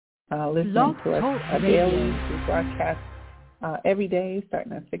listening to us daily. We broadcast every day,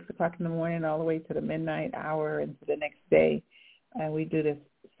 starting at 6 o'clock in the morning all the way to the midnight hour and to the next day. And we do this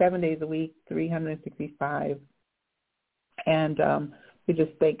 7 days a week, 365. And we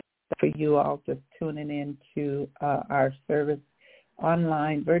just thank for you all just tuning in to our service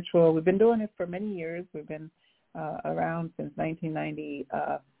online, virtual. We've been doing it for many years. We've been around since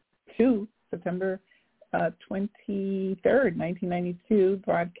 1992, September 23rd, 1992,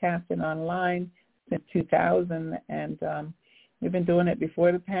 broadcasting online since 2000. And we've been doing it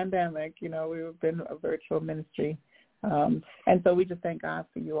before the pandemic. You know, we've been a virtual ministry. And so we just thank God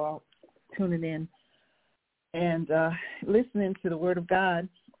for you all tuning in and listening to the Word of God.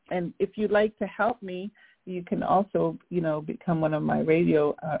 And if you'd like to help me, you can also, you know, become one of my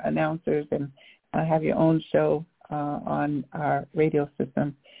radio announcers and have your own show on our radio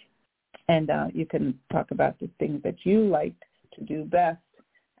system. And you can talk about the things that you like to do best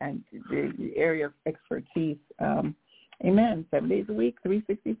and the area of expertise. Amen. 7 days a week,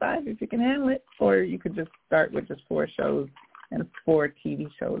 365 if you can handle it. Or you could just start with just 4 shows and 4 TV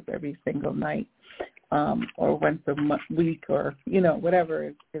shows every single night. Or once a week, or, you know,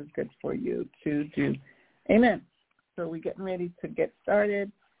 whatever is good for you to do. Amen. So we're getting ready to get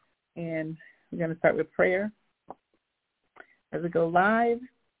started, and we're going to start with prayer as we go live.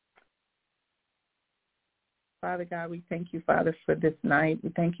 Father God, we thank you, Father, for this night.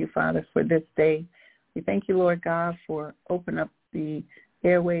 We thank you, Father, for this day. We thank you, Lord God, for opening up the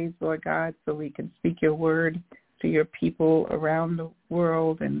airways, Lord God, so we can speak your word to your people around the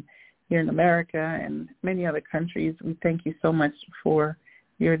world and here in America and many other countries. We thank you so much for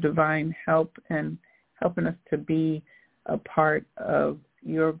your divine help and helping us to be a part of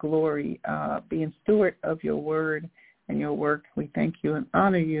your glory, being steward of your word and your work. We thank you and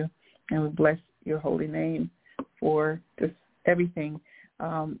honor you, and we bless your holy name for just everything.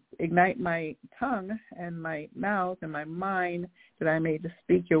 Ignite my tongue and my mouth and my mind that I may just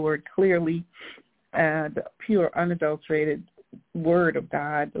speak your word clearly, and pure, unadulterated word of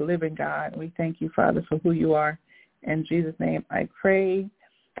God, the living God. We thank you, Father, for who you are. In Jesus' name I pray.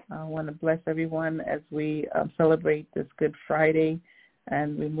 I want to bless everyone as we celebrate this Good Friday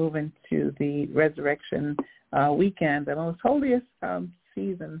and we move into the resurrection weekend, the most holiest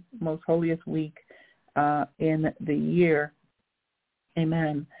season, most holiest week in the year.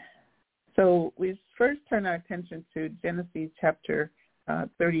 Amen. So we first turn our attention to Genesis chapter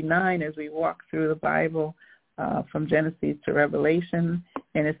 39 as we walk through the Bible from Genesis to Revelation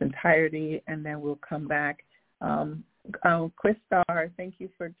in its entirety, and then we'll come back. Quistar, thank you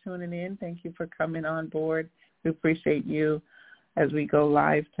for tuning in. Thank you for coming on board. We appreciate you as we go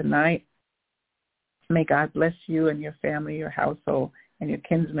live tonight. May God bless you and your family, your household, and your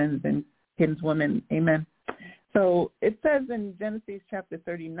kinsmen and kinswomen. Amen. So it says in Genesis chapter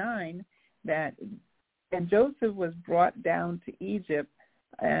 39 that and Joseph was brought down to Egypt,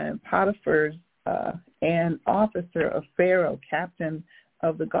 and Potiphar's an officer of Pharaoh, captain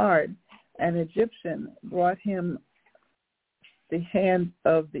of the guard, an Egyptian, brought him the hand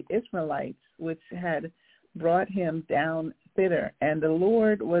of the Ishmaelites, which had brought him down thither. And the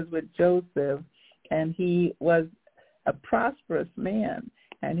Lord was with Joseph, and he was a prosperous man,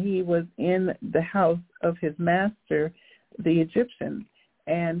 and he was in the house of his master, the Egyptian.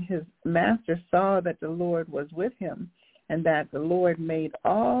 And his master saw that the Lord was with him, and that the Lord made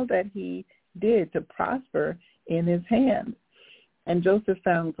all that he did to prosper in his hand. And Joseph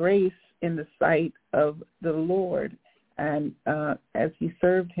found grace in the sight of the Lord, and as he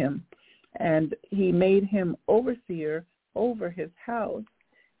served him, and he made him overseer over his house,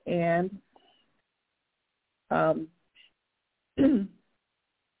 and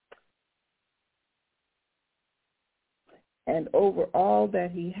and over all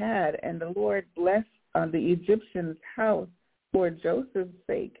that he had. And the Lord blessed the Egyptian's house for Joseph's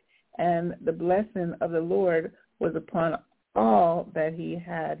sake, and the blessing of the Lord was upon all that he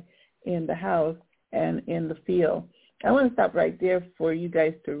had in the house and in the field. I want to stop right there for you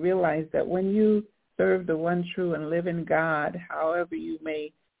guys to realize that when you serve the one true and living God, however you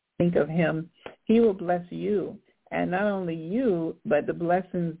may think of him, he will bless you. And not only you, but the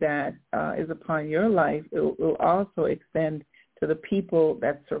blessings that is upon your life, it will also extend to the people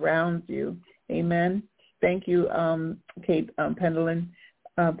that surround you. Amen. Thank you, Kate Pendleton,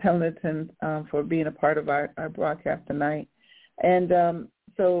 for being a part of our broadcast tonight. And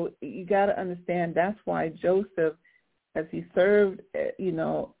so you got to understand that's why Joseph, as he served,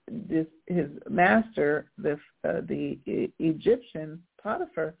 his master, the Egyptian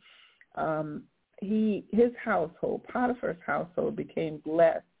Potiphar, his household, Potiphar's household, became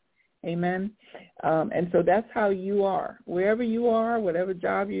blessed Amen. And so that's how you are. Wherever you are, whatever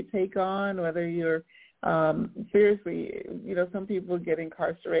job you take on, whether you're seriously, some people get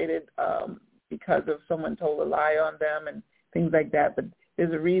incarcerated because of someone told a lie on them and things like that. But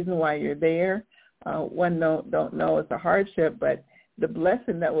there's a reason why you're there. One don't know it's a hardship, but the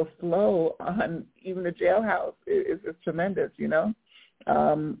blessing that will flow on even the jailhouse is tremendous,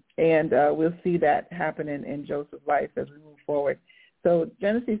 and we'll see that happen in Joseph's life as we move forward. So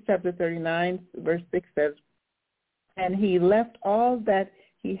Genesis chapter 39, verse 6 says, "And he left all that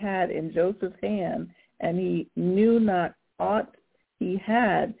he had in Joseph's hand, and he knew not aught he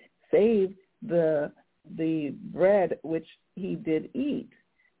had save the bread which he did eat."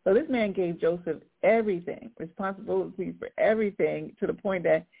 So this man gave Joseph everything, responsibility for everything, to the point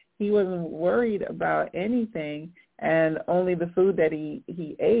that he wasn't worried about anything, and only the food that he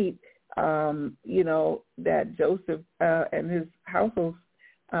ate, that Joseph and his household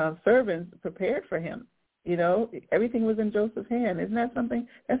servants prepared for him. Everything was in Joseph's hand. Isn't that something?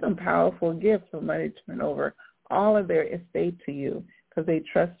 That's some powerful gift, somebody to turn over all of their estate to you because they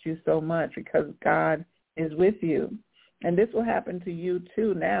trust you so much, because God is with you. And this will happen to you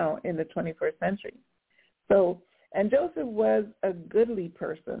too now in the 21st century. So, and Joseph was a goodly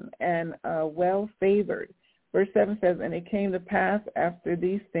person and well-favored. Verse 7 says, "And it came to pass after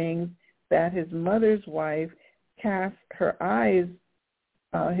these things that his mother's wife cast her eyes,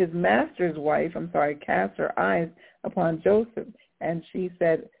 his master's wife, cast her eyes upon Joseph. And she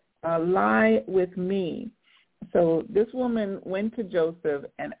said, lie with me." So this woman went to Joseph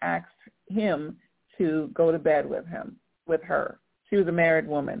and asked him to go to bed with her. She was a married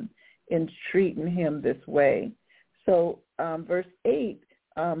woman, entreating him this way. So verse 8,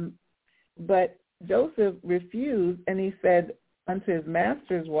 but Joseph refused, and he said unto his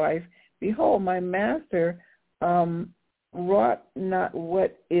master's wife, "Behold, my master wrought not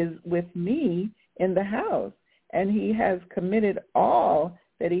what is with me in the house, and he has committed all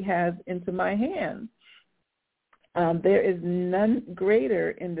that he has into my hand. There is none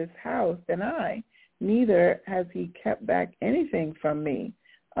greater in this house than I, neither has he kept back anything from me,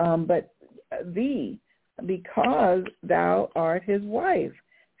 but thee, because thou art his wife.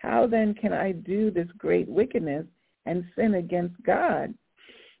 How then can I do this great wickedness and sin against God?"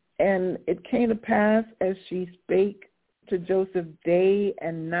 And it came to pass as she spake to Joseph day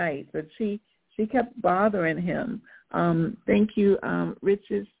and night, that she kept bothering him. Thank you,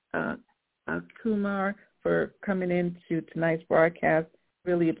 Riches Kumar, for coming in to tonight's broadcast.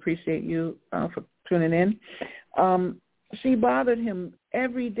 Really appreciate you for tuning in. She bothered him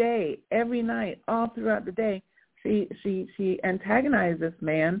every day, every night, all throughout the day. She antagonized this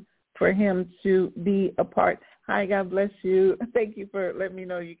man for him to be a part. Hi, God bless you. Thank you for letting me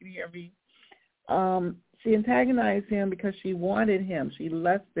know you can hear me. She antagonized him because she wanted him. She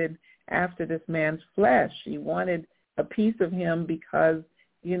lusted after this man's flesh. She wanted a piece of him because,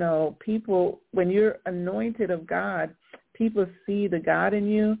 people, when you're anointed of God, people see the God in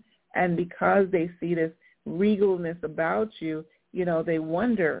you, and because they see this regalness about you, they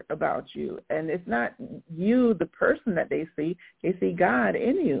wonder about you. And it's not you, the person, that they see God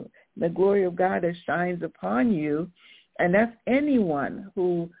in you, the glory of God that shines upon you. And that's anyone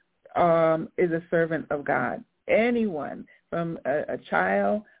who is a servant of God, anyone from a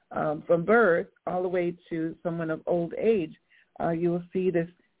child, from birth all the way to someone of old age. You will see this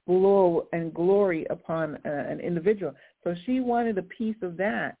glow and glory upon an individual. So she wanted a piece of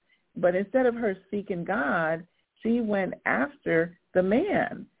that. But instead of her seeking God, she went after the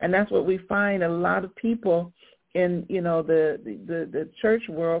man. And that's what we find a lot of people in, the church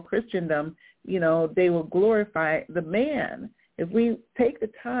world, Christendom, they will glorify the man. If we take the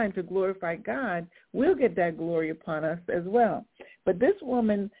time to glorify God, we'll get that glory upon us as well. But this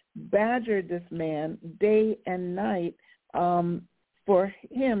woman badgered this man day and night for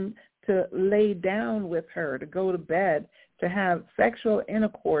him to lay down with her, to go to bed, to have sexual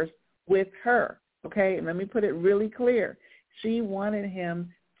intercourse with her. Okay, and let me put it really clear. She wanted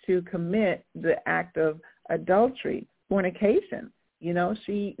him to commit the act of adultery, fornication.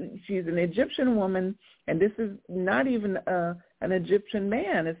 She's an Egyptian woman, and this is not even an Egyptian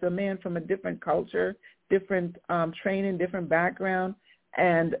man. It's a man from a different culture, different training, different background,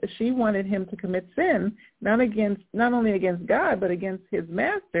 and she wanted him to commit sin, not only against God, but against his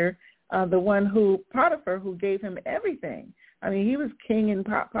master, the one Potiphar, who gave him everything. I mean, he was king in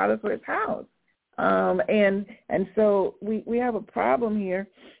Potiphar's house. And so we have a problem here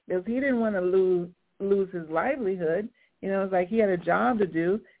because he didn't want to lose his livelihood. It's like he had a job to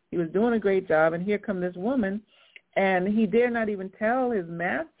do. He was doing a great job, and here come this woman, and he dare not even tell his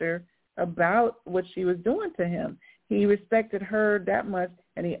master about what she was doing to him. He respected her that much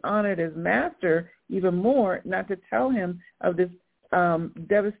and he honored his master even more, not to tell him of this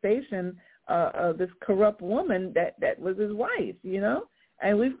devastation of this corrupt woman that was his wife,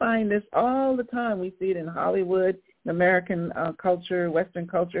 And we find this all the time. We see it in Hollywood, in American culture, Western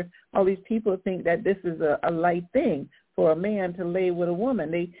culture. All these people think that this is a light thing for a man to lay with a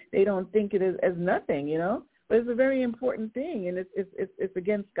woman. They don't think it is as nothing, But it's a very important thing, and it's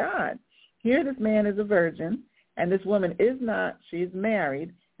against God. Here this man is a virgin, and this woman is not. She's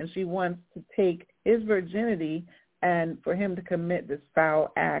married, and she wants to take his virginity and for him to commit this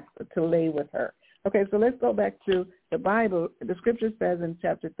foul act to lay with her. Okay, so let's go back to the Bible. The scripture says in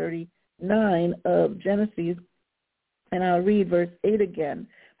chapter 39 of Genesis, and I'll read verse 8 again.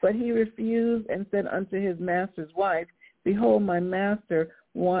 But he refused and said unto his master's wife, Behold, my master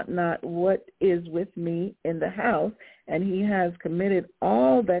want not what is with me in the house, and he has committed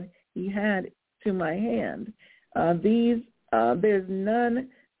all that he had to my hand. There's none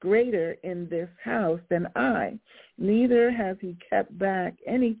greater in this house than I, neither has he kept back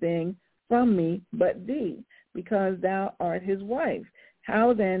anything from me but thee, because thou art his wife.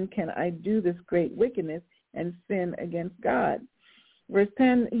 How then can I do this great wickedness and sin against God? Verse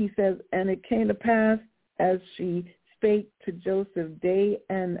 10, he says, And it came to pass, as she spake to Joseph day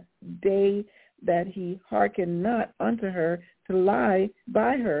and day, that he hearkened not unto her to lie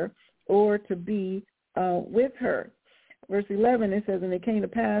by her or to be with her. Verse 11, it says, And it came to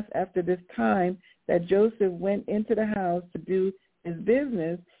pass after this time that Joseph went into the house to do his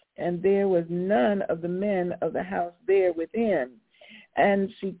business, and there was none of the men of the house there within. And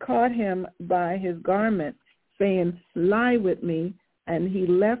she caught him by his garment, saying, Lie with me. And he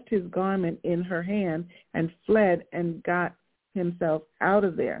left his garment in her hand and fled and got himself out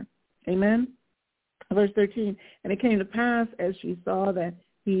of there. Amen. Verse 13, And it came to pass, as she saw that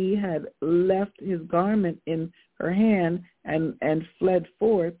he had left his garment in her hand and fled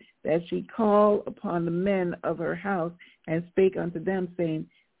forth, that she called upon the men of her house and spake unto them, saying,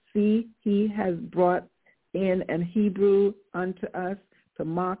 See, he has brought in an Hebrew unto us to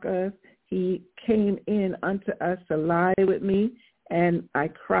mock us. He came in unto us to lie with me, and I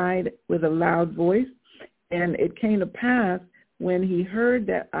cried with a loud voice. And it came to pass, when he heard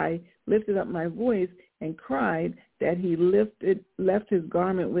that I lifted up my voice and cried, that he left his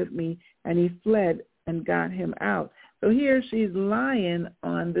garment with me, and he fled and got him out. So here she's lying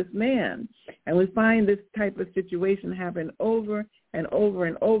on this man. And we find this type of situation happen over and over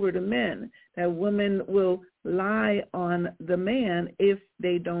and over to men, that women will lie on the man if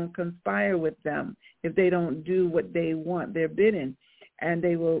they don't conspire with them, if they don't do what they want, their bidding, and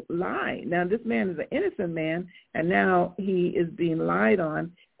they will lie. Now, this man is an innocent man, and now he is being lied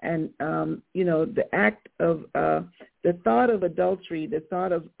on. And, the act of the thought of adultery, the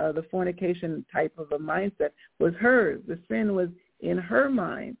thought of the fornication type of a mindset was hers. The sin was in her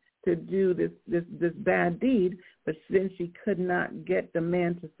mind to do this bad deed, but since she could not get the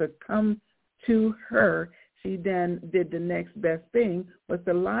man to succumb to her, she then did the next best thing, was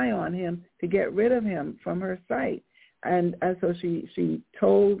to lie on him to get rid of him from her sight. And so she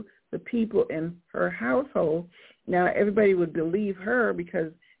told the people in her household. Now, everybody would believe her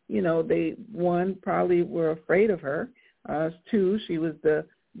because, they, one, probably were afraid of her. Two, she was the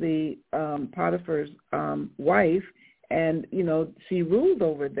Potiphar's wife, and, she ruled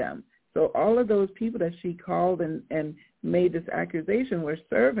over them. So all of those people that she called and made this accusation were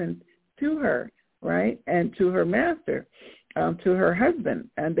servants to her, right, and to her master, to her husband.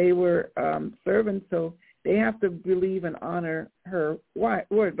 And they were servants, so they have to believe and honor her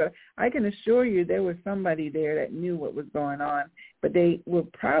word. But I can assure you there was somebody there that knew what was going on, but they were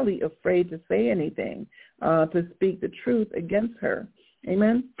probably afraid to say anything, to speak the truth against her.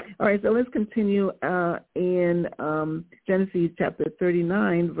 Amen? All right, so let's continue in Genesis chapter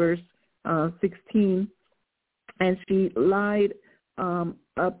 39, verse 16. And she laid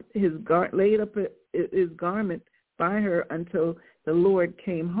up his garment by her until the Lord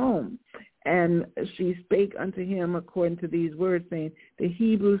came home. And she spake unto him according to these words, saying, The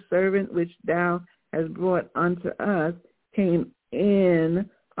Hebrew servant which thou hast brought unto us came in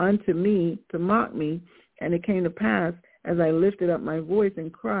unto me to mock me. And it came to pass, as I lifted up my voice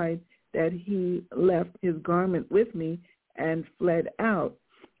and cried, that he left his garment with me and fled out.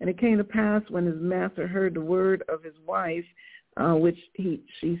 And it came to pass, when his master heard the word of his wife, which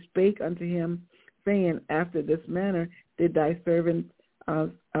she spake unto him, saying, After this manner did thy servant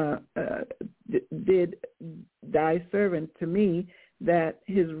to me, that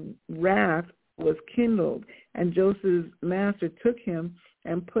his wrath was kindled. And Joseph's master took him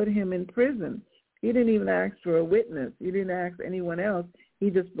and put him in prison. He didn't even ask for a witness. He didn't ask anyone else. He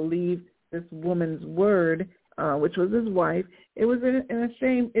just believed this woman's word which was his wife, it was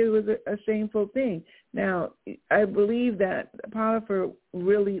a shameful thing. Now, I believe that Potiphar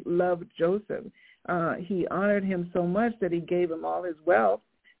really loved Joseph. He honored him so much that he gave him all his wealth,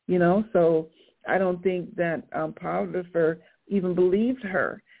 so I don't think that Potiphar even believed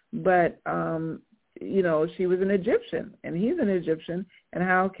her. But, she was an Egyptian, and he's an Egyptian, and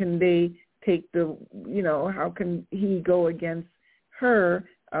how can they take how can he go against her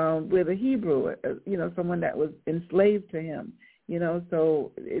with a Hebrew, someone that was enslaved to him,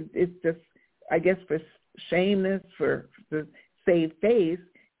 so it's just, I guess, for shameness, to save face,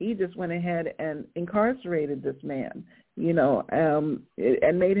 he just went ahead and incarcerated this man,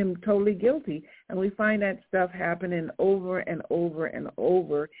 and made him totally guilty. And we find that stuff happening over and over and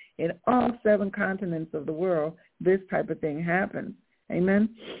over in all 7 continents of the world. This type of thing happens. Amen.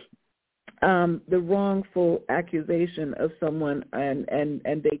 The wrongful accusation of someone and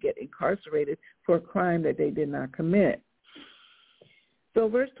they get incarcerated for a crime that they did not commit. So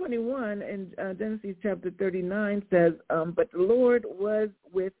verse 21 in Genesis chapter 39 says, but the Lord was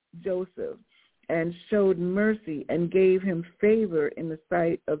with Joseph and showed mercy and gave him favor in the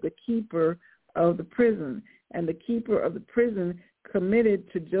sight of the keeper of the prison. And the keeper of the prison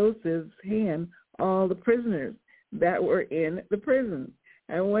committed to Joseph's hand all the prisoners that were in the prison.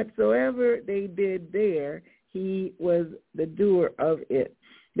 And whatsoever they did there, he was the doer of it.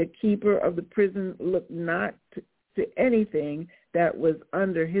 The keeper of the prison looked not to anything that was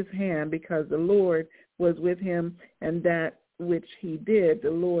under his hand, because the Lord was with him, and that which he did, the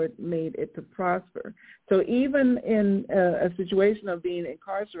Lord made it to prosper. So even in a situation of being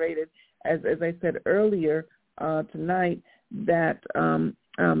incarcerated, as I said earlier tonight, that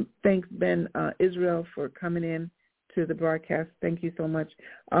thanks, Ben Israel, for coming in to the broadcast. Thank you so much.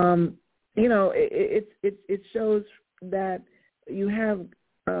 It shows that you have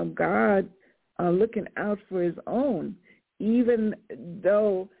God looking out for his own, even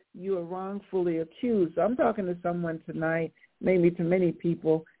though you are wrongfully accused. So I'm talking to someone tonight, maybe to many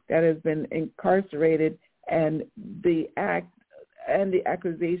people, that has been incarcerated, and the act and the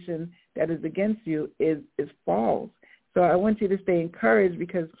accusation that is against you is false. So I want you to stay encouraged,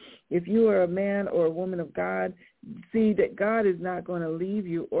 because if you are a man or a woman of God, see that God is not going to leave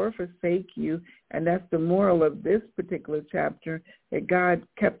you or forsake you. And that's the moral of this particular chapter, that God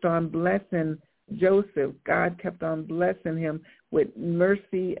kept on blessing Joseph. God kept on blessing him with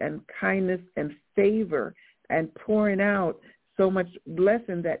mercy and kindness and favor, and pouring out so much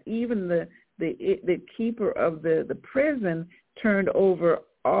blessing that even the keeper of the prison turned over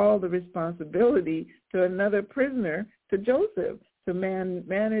all the responsibility to another prisoner, to Joseph, to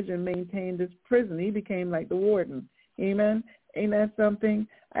manage and maintain this prison. He became like the warden. Amen. Ain't that something?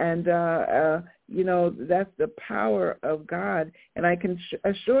 And, that's the power of God. And I can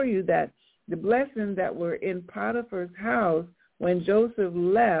assure you that the blessings that were in Potiphar's house when Joseph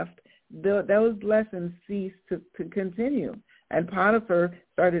left, those blessings ceased to continue. And Potiphar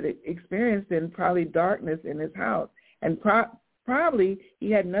started experiencing probably darkness in his house. And probably he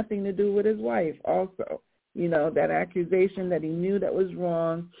had nothing to do with his wife also. That accusation that he knew that was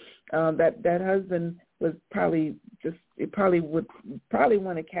wrong, that husband was would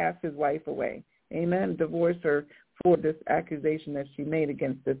want to cast his wife away. Amen. Divorce her for this accusation that she made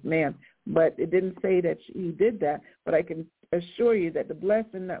against this man. But it didn't say that he did that. But I can assure you that the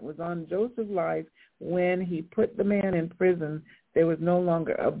blessing that was on Joseph's life when he put the man in prison, there was no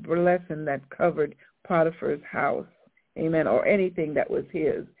longer a blessing that covered Potiphar's house. Amen. Or anything that was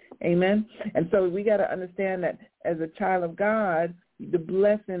his. Amen. And so we got to understand that as a child of God, the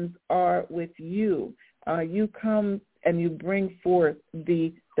blessings are with you. You come and you bring forth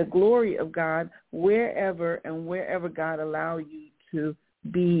the glory of God wherever God allow you to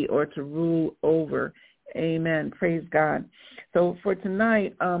be or to rule over. Amen. Praise God. So for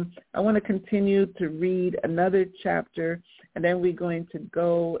tonight, I want to continue to read another chapter, and then we're going to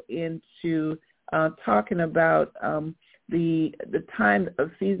go into talking about the time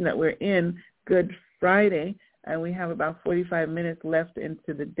of season that we're in, Good Friday, and we have about 45 minutes left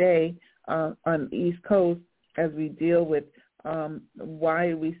into the day on the East Coast as we deal with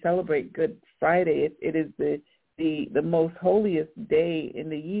why we celebrate Good Friday. It is the most holiest day in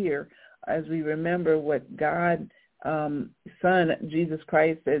the year, as we remember what God, Son, Jesus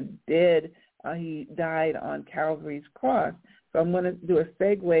Christ, did. He died on Calvary's cross. So I'm going to do a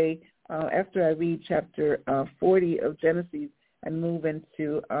segue after I read chapter 40 of Genesis and move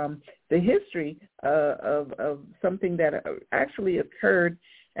into the history of something that actually occurred.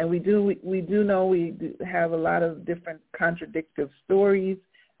 And we do know we have a lot of different contradictory stories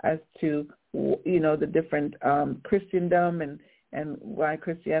as to the different Christendom and why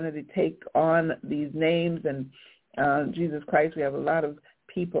Christianity take on these names and Jesus Christ. We have a lot of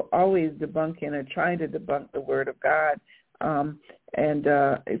people always debunking or trying to debunk the Word of God. So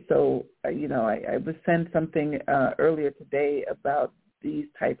I was sent something earlier today about these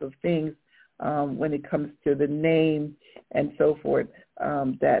type of things when it comes to the name and so forth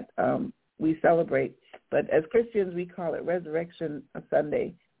that we celebrate. But as Christians, we call it Resurrection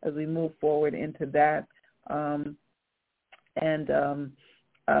Sunday as we move forward into that.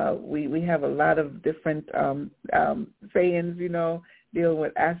 We have a lot of different sayings, dealing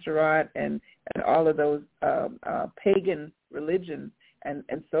with Astaroth and all of those pagan religions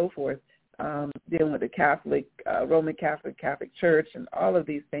and so forth, dealing with the Catholic, Roman Catholic Church and all of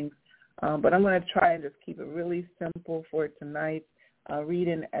these things. But I'm going to try and just keep it really simple for tonight,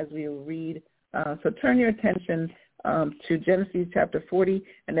 reading as we read. So turn your attention to Genesis chapter 40,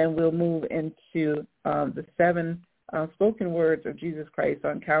 and then we'll move into the 7 spoken words of Jesus Christ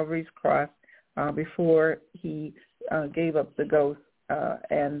on Calvary's cross before he gave up the ghost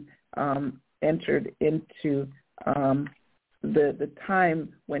and entered into the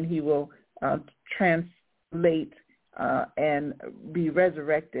time when he will translate and be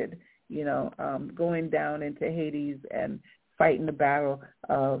resurrected, going down into Hades and fighting the battle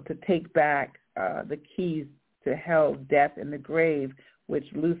to take back the keys to hell, death, and the grave, which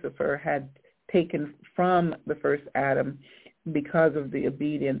Lucifer had taken from the first Adam because of the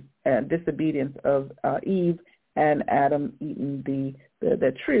disobedience of Eve and Adam eating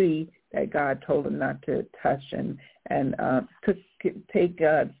the tree that God told him not to touch, and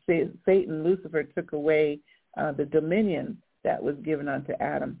Satan, Lucifer, took away the dominion that was given unto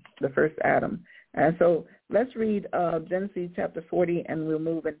Adam, the first Adam. And so let's read Genesis chapter 40, and we'll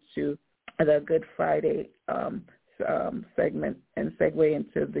move into the Good Friday segment and segue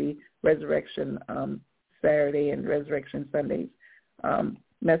into the Resurrection Saturday and Resurrection Sundays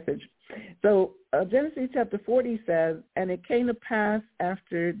message. So Genesis chapter 40 says, "And it came to pass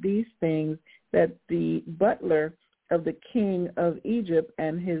after these things that the butler of the king of Egypt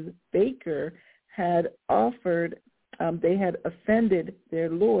and his baker had offered, they had offended their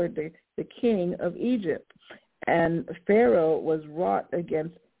lord, the king of Egypt. And Pharaoh was wroth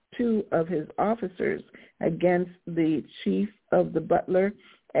against 2 of his officers, against the chief of the butler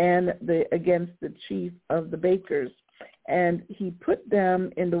and against the chief of the bakers. And he put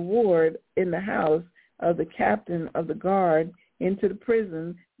them in the ward in the house of the captain of the guard into the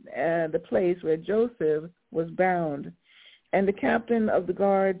prison, the place where Joseph was bound. And the captain of the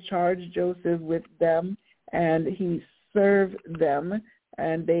guard charged Joseph with them, and he served them,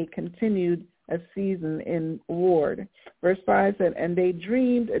 and they continued a season in ward." Verse 5 said, "And they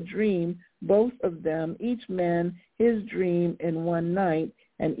dreamed a dream, both of them, each man his dream in one night,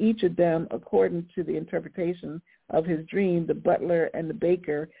 and each of them according to the interpretation of his dream, the butler and the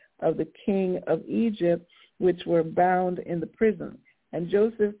baker of the king of Egypt, which were bound in the prison. And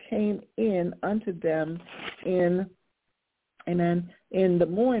Joseph came in unto them in the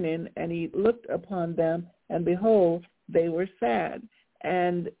morning, and he looked upon them, and behold, they were sad.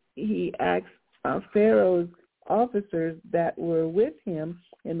 And he asked Pharaoh's officers that were with him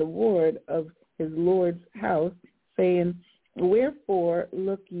in the ward of his Lord's house, saying, Wherefore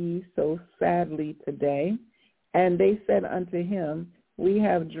look ye so sadly today? And they said unto him, We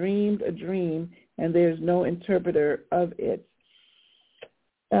have dreamed a dream, and there is no interpreter of it.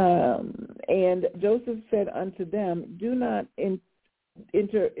 And Joseph said unto them, Do not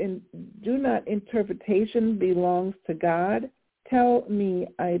interpretation belongs to God? Tell me,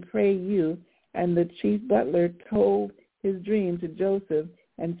 I pray you. And the chief butler told his dream to Joseph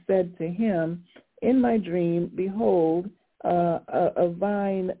and said to him, In my dream, behold, a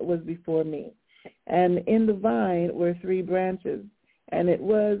vine was before me, and in the vine were 3 branches, and it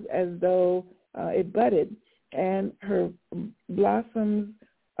was as though it budded, and her blossoms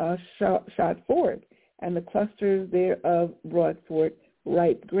shot forth, and the clusters thereof brought forth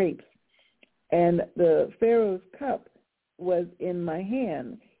ripe grapes. And the Pharaoh's cup was in my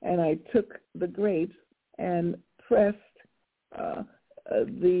hand, and I took the grapes and pressed them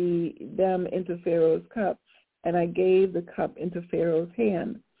into Pharaoh's cup, and I gave the cup into Pharaoh's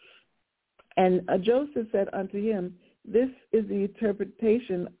hand. And Joseph said unto him, This is the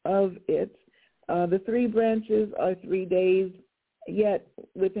interpretation of it. The 3 branches are 3 days, yet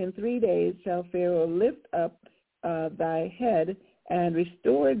within 3 days shall Pharaoh lift up thy head and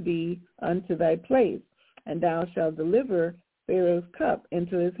restore thee unto thy place, and thou shalt deliver Pharaoh's cup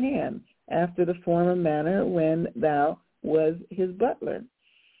into his hand, after the former manner when thou was his butler.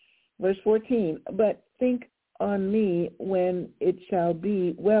 Verse 14, But think on me when it shall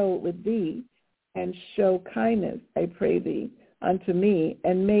be well with thee, and show kindness, I pray thee, unto me,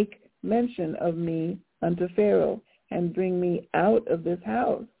 and make mention of me unto Pharaoh, and bring me out of this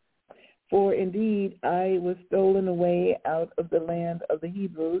house. For indeed I was stolen away out of the land of the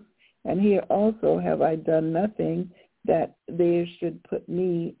Hebrews, and here also have I done nothing that they should put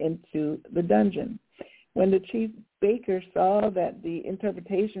me into the dungeon. When the chief baker saw that the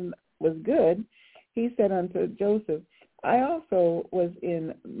interpretation was good, he said unto Joseph, I also was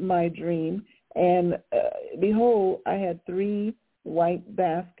in my dream, and behold, I had 3 white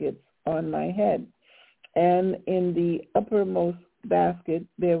baskets on my head, and in the uppermost basket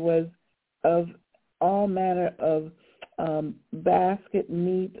there was of all manner of basket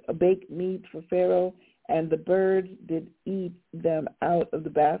meat, baked meat for Pharaoh, and the birds did eat them out of the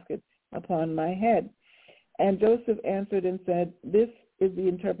basket upon my head. And Joseph answered and said, this is the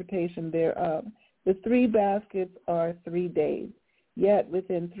interpretation thereof. The 3 baskets are 3 days. Yet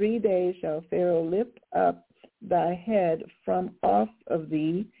within 3 days shall Pharaoh lift up thy head from off of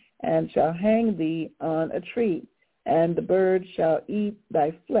thee, and shall hang thee on a tree, and the birds shall eat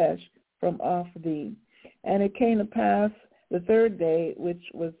thy flesh from off thee. And it came to pass the 3rd day, which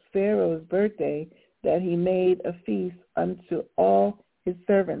was Pharaoh's birthday, that he made a feast unto all his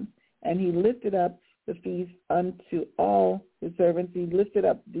servants. And he lifted up the feast unto all his servants. He lifted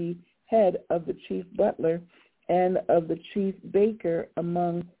up the head of the chief butler and of the chief baker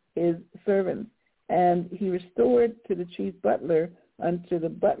among his servants. And he restored to the chief butler unto the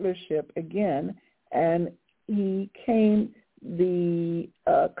butlership again, and he came the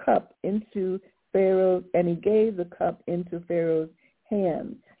cup into Pharaoh, and he gave the cup into Pharaoh's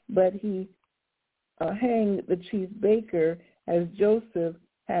hand. But he hanged the chief baker as Joseph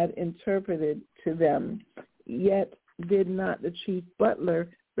had interpreted to them. Yet did not the chief butler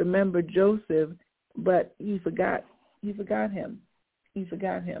remember Joseph, but he forgot him. He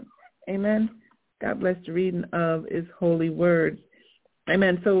forgot him. Amen. God bless the reading of his holy words.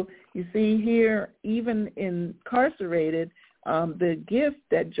 Amen. So you see here, even incarcerated, the gift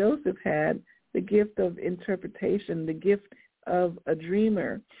that Joseph had, the gift of interpretation, the gift of a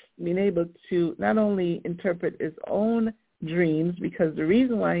dreamer, being able to not only interpret his own dreams, because the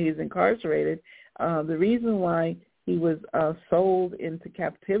reason why he is incarcerated, the reason why he was sold into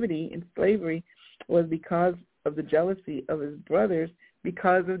captivity in slavery was because of the jealousy of his brothers,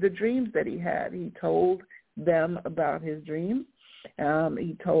 because of the dreams that he had. He told them about his dreams.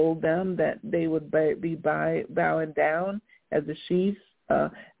 He told them that they would be bowing down as the chiefs.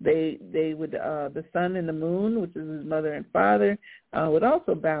 They would the sun and the moon, which is his mother and father, would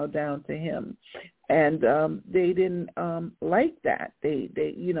also bow down to him, and they didn't like that. They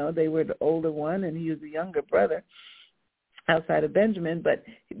were the older one, and he was the younger brother outside of Benjamin, but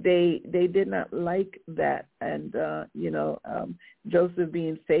they did not like that, and Joseph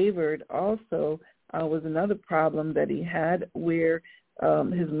being favored also was another problem that he had, where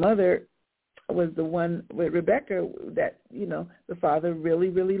his mother was the one with Rebecca that the father really,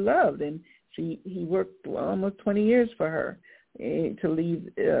 really loved, and he worked almost 20 years for her to leave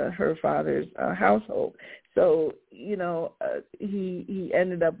her father's household. So he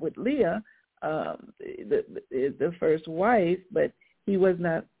ended up with Leah, the first wife, but he was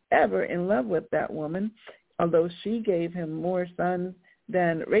not ever in love with that woman, although she gave him more sons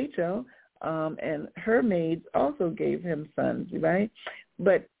than Rachel, and her maids also gave him sons, right?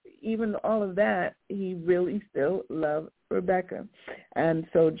 But even all of that, he really still loved Rebecca. And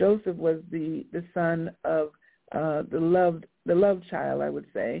so Joseph was the son of the loved child, I would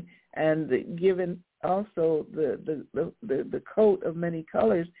say, and given also the coat of many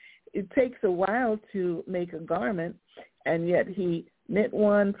colors. It takes a while to make a garment, and yet he knit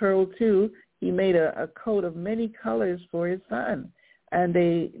one, purled two. He made a coat of many colors for his son. And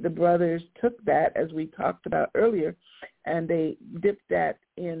the brothers took that, as we talked about earlier, and they dipped that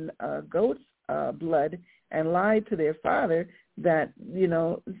in goat's blood and lied to their father that,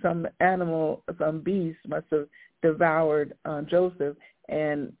 some animal, some beast must have devoured Joseph,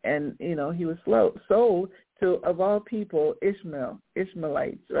 and he was sold to, of all people,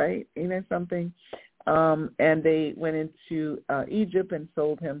 Ishmaelites, right? Ain't that something? And they went into Egypt and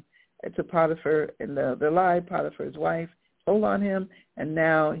sold him to Potiphar, and the lie, Potiphar's wife, told on him, and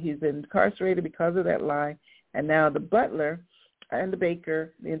now he's incarcerated because of that lie. And now the butler and the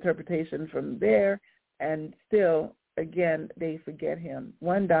baker, the interpretation from there, and still, again, they forget him.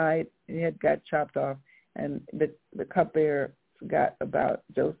 One died, and his head got chopped off, and the cupbearer forgot about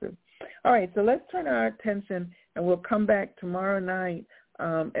Joseph. All right, so let's turn our attention, and we'll come back tomorrow night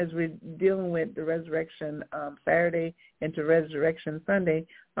as we're dealing with the Resurrection Saturday into Resurrection Sunday.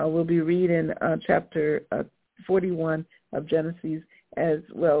 We'll be reading chapter 41 of Genesis, as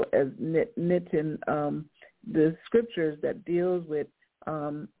well as knitting the scriptures that deals with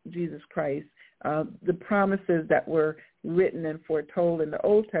Jesus Christ, the promises that were written and foretold in the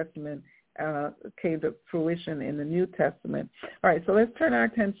Old Testament came to fruition in the New Testament. All right, so let's turn our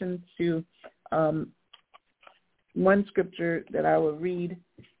attention to one scripture that I will read,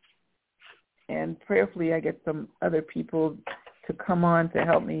 and prayerfully I get some other people to come on to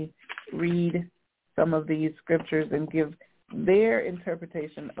help me read some of these scriptures and give their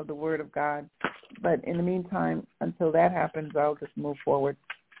interpretation of the Word of God. But in the meantime, until that happens, I'll just move forward.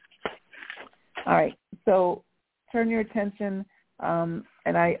 All right, so turn your attention, and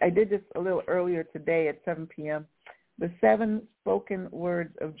I did this a little earlier today at 7 p.m., the 7 spoken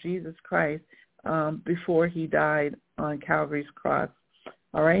words of Jesus Christ before he died on Calvary's cross.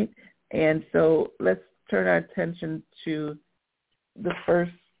 All right, and so let's turn our attention to the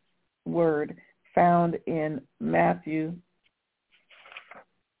first word found in Matthew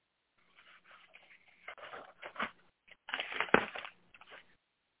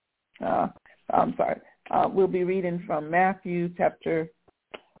we'll be reading from Matthew chapter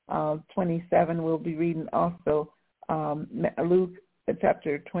 27. We'll be reading also Luke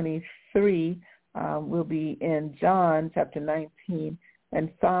chapter 23. We'll be in John chapter 19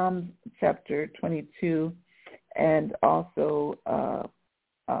 and Psalms chapter 22. And also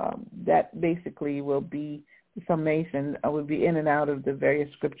that basically will be the summation. Will be in and out of the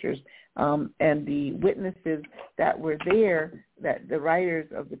various scriptures and the witnesses that were there, that the writers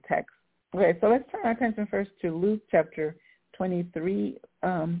of the text. Okay, so let's turn our attention first to Luke chapter 23,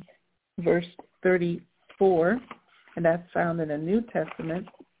 verse 34, and that's found in the New Testament.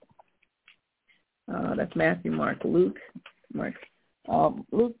 That's Matthew, Mark, Luke.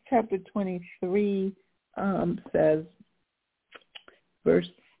 Luke chapter 23 says, verse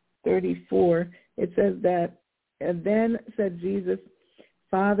 34, it says that, and then said Jesus,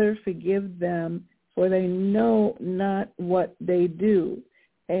 Father, forgive them, for they know not what they do.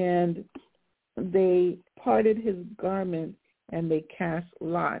 And they parted his garment and they cast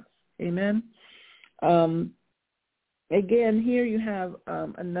lots. Amen. Again, here you have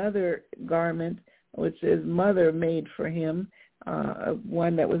another garment, which is mother made for him,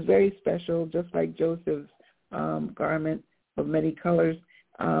 one that was very special, just like Joseph's garment of many colors.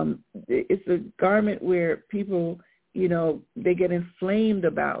 It's a garment where people, they get inflamed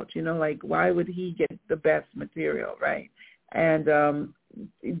about, like why would he get the best material, right? And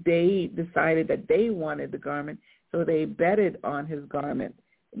they decided that they wanted the garment, so they betted on his garment.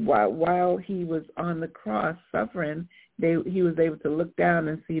 While he was on the cross suffering, he was able to look down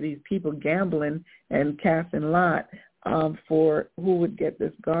and see these people gambling and casting lot for who would get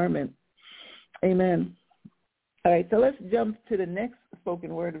this garment. Amen. All right, so let's jump to the next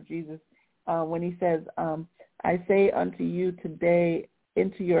spoken word of Jesus when he says, I say unto you today,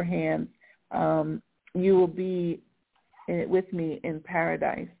 into your hands, you will be with me in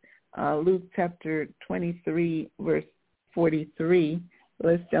paradise. Luke chapter 23, verse 43.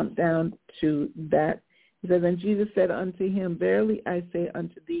 Let's jump down to that. It says, and Jesus said unto him, verily I say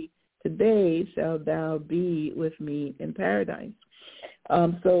unto thee, today shalt thou be with me in paradise.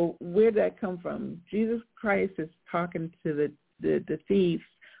 So where did that come from? Jesus Christ is talking to the thief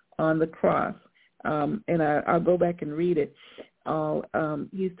on the cross. And I'll go back and read it.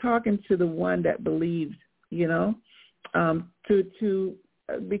 He's talking to the one that believed, to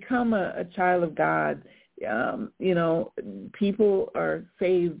become a child of God. People are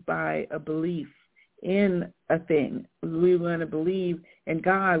saved by a belief in a thing. We want to believe in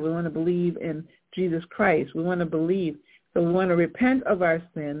God. We want to believe in Jesus Christ. We want to believe. So we want to repent of our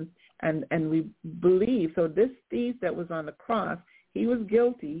sins, and we believe. So this thief that was on the cross, he was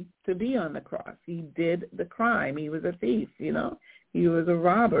guilty to be on the cross. He did the crime. He was a thief, He was a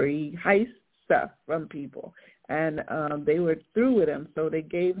robber. He heist stuff from people. And they were through with him, so they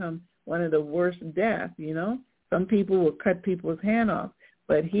gave him one of the worst deaths, Some people will cut people's hand off.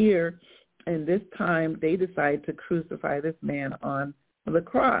 But here, in this time, they decide to crucify this man on the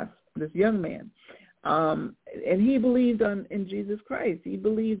cross, this young man. And he believed in Jesus Christ. He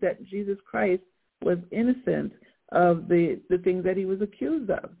believed that Jesus Christ was innocent of the things that he was accused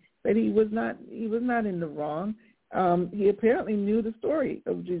of, that he was not in the wrong. He apparently knew the story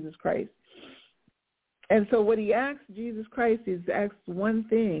of Jesus Christ. And so what he asked Jesus Christ is asked one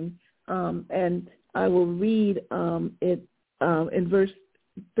thing, and I will read it in verse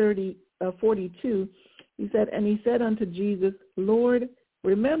 42. He said, and he said unto Jesus, Lord,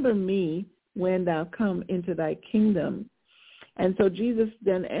 remember me when thou come into thy kingdom. And so Jesus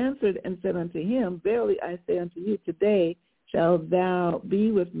then answered and said unto him, verily I say unto you, today shalt thou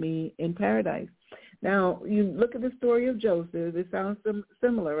be with me in paradise. Now, you look at the story of Joseph. It sounds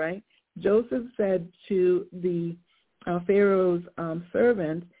similar, right? Joseph said to the Pharaoh's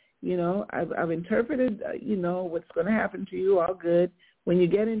servant, I've interpreted, what's going to happen to you, all good. When you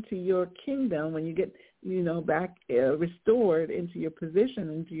get into your kingdom, when you get, back restored into your position,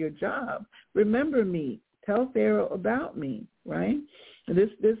 into your job, remember me. Tell Pharaoh about me, right? This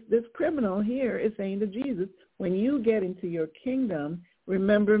criminal here is saying to Jesus, when you get into your kingdom,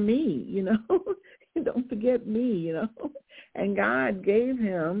 remember me, Don't forget me, And God gave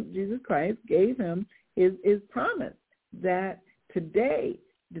him, Jesus Christ gave him his promise that today,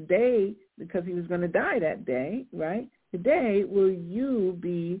 because he was going to die that day, right? Today will you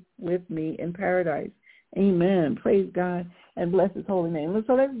be with me in paradise. Amen. Praise God and bless his holy name.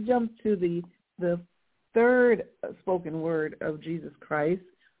 So let's jump to the third spoken word of Jesus Christ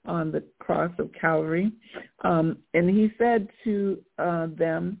on the cross of Calvary. And he said to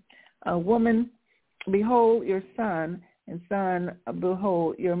them, woman, behold your son, and son,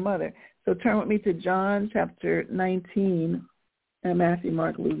 behold your mother. So turn with me to John chapter 19, Matthew,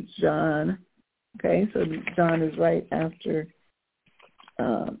 Mark, Luke, John. Okay, so John is right after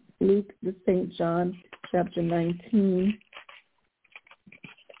Luke, the St. John chapter 19.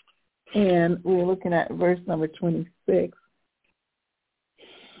 And we're looking at verse number 26.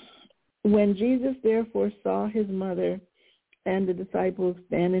 When Jesus therefore saw his mother and the disciples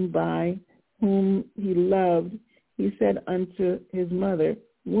standing by, whom he loved, he said unto his mother,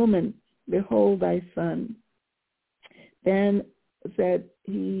 Woman, behold thy son. Then said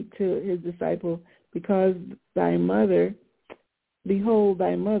he to his disciple, Because thy mother, behold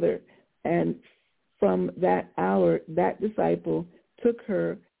thy mother. And from that hour that disciple took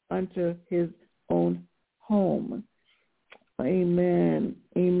her unto his own home. Amen.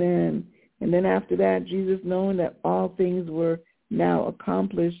 Amen. And then after that, Jesus, knowing that all things were now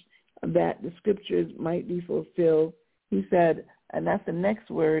accomplished, that the scriptures might be fulfilled, he said, and that's the next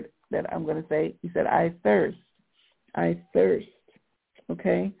word that I'm going to say, he said, I thirst. I thirst.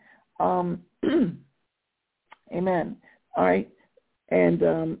 Okay? Amen. All right.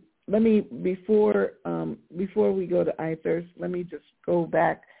 And let me, before we go to I thirst, let me just go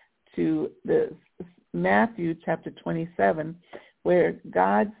back to the Matthew chapter 27, where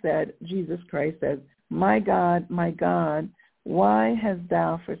God said, Jesus Christ says, my God, why hast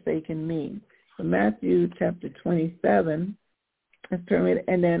thou forsaken me? So Matthew chapter 27, let's turn it,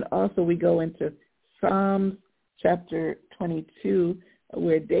 and then also we go into Psalms chapter 22,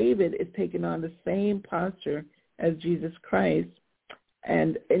 where David is taking on the same posture as Jesus Christ.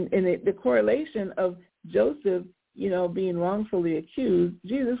 And the correlation of Joseph, being wrongfully accused,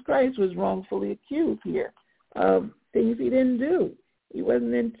 Jesus Christ was wrongfully accused here of things he didn't do. He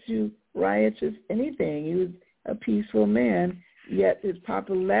wasn't into riotous anything. He was a peaceful man, yet his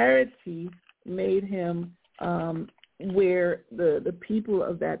popularity made him where the people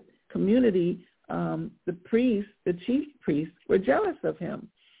of that community, the chief priests, were jealous of him.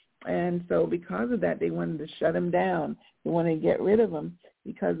 And so because of that, they wanted to shut him down. They wanted to get rid of him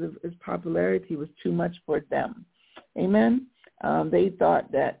because of his popularity was too much for them. Amen? They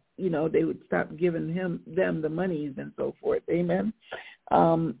thought that, they would stop giving them the monies and so forth. Amen?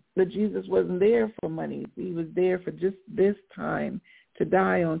 But Jesus wasn't there for money. He was there for just this time, to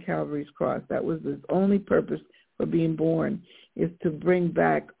die on Calvary's cross. That was his only purpose for being born, is to bring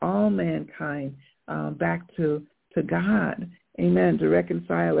back all mankind back to God. Amen. To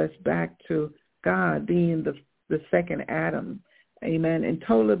reconcile us back to God, being the second Adam. Amen. In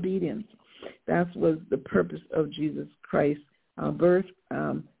total obedience. That was the purpose of Jesus Christ's birth,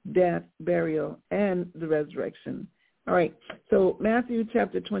 death, burial, and the resurrection. All right. So Matthew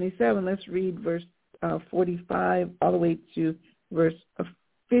chapter 27, let's read verse 45 all the way to verse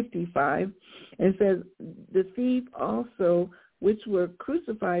 55. And it says, the thief also, which were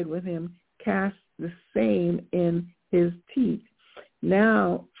crucified with him, cast the same in his teeth.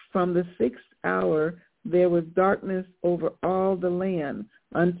 Now from the 6th hour there was darkness over all the land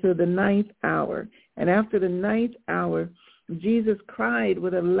until the 9th hour. And after the 9th hour, Jesus cried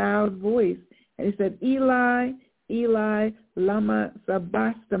with a loud voice, and he said, Eli, Eli, lama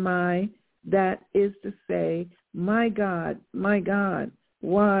sabachthani, that is to say, my God,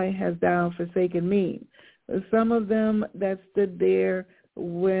 why hast thou forsaken me? Some of them that stood there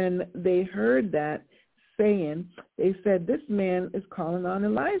when they heard that saying, they said, this man is calling on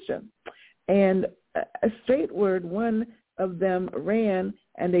Elijah. And straightward one of them ran,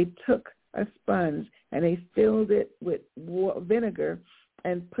 and they took a sponge, and they filled it with vinegar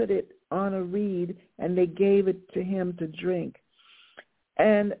and put it on a reed, and they gave it to him to drink.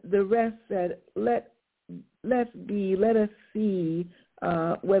 And the rest said, let us see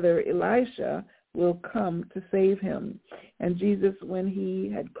whether Elisha will come to save him. And Jesus, when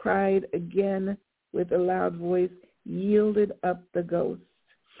he had cried again with a loud voice, yielded up the ghost.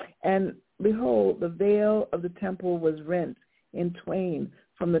 And behold, the veil of the temple was rent in twain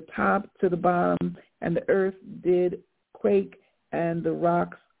from the top to the bottom, and the earth did quake, and the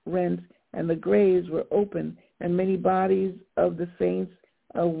rocks rent, and the graves were opened, and many bodies of the saints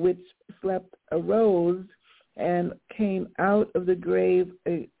which slept arose and came out of the grave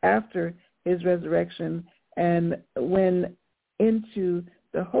after his resurrection, and went into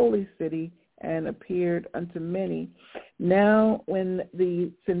the holy city and appeared unto many. Now when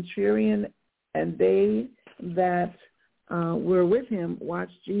the centurion and they that were with him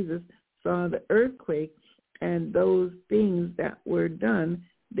watched Jesus, saw the earthquake and those things that were done,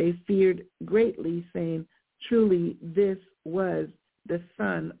 they feared greatly, saying, truly this was the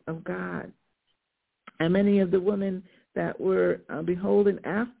Son of God. And many of the women that were beholden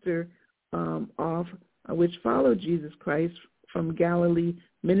after off, which followed Jesus Christ from Galilee,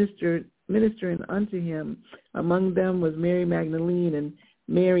 ministering unto him. Among them was Mary Magdalene and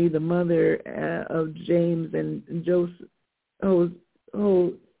Mary, the mother of James and Joseph,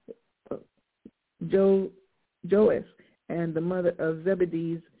 Joas, and the mother of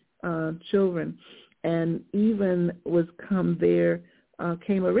Zebedee's children. And even was come there,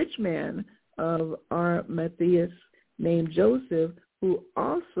 came a rich man of Arimathea named Joseph, who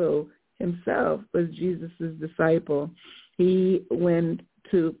also himself was Jesus' disciple. He went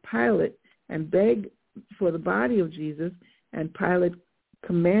to Pilate and begged for the body of Jesus, and Pilate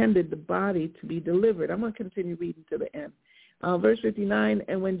commanded the body to be delivered. I'm going to continue reading to the end. Verse 59,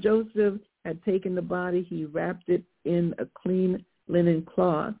 and when Joseph had taken the body, he wrapped it in a clean linen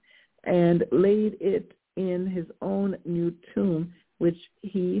cloth and laid it in his own new tomb, which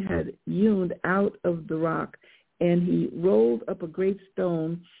he had hewn out of the rock. And he rolled up a great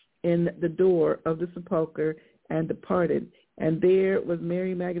stone in the door of the sepulchre and departed. And there was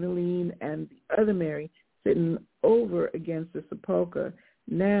Mary Magdalene and the other Mary sitting over against the sepulchre.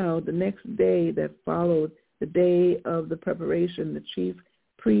 Now the next day that followed, the day of the preparation, the chief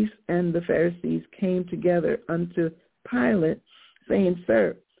priests and the Pharisees came together unto Pilate, saying,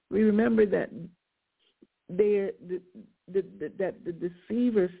 Sir, we remember that the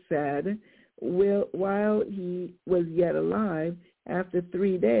deceiver said, while he was yet alive, after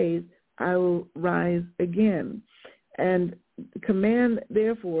 3 days I will rise again. And command,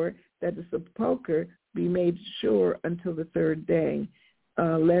 therefore, that the sepulchre be made sure until the third day,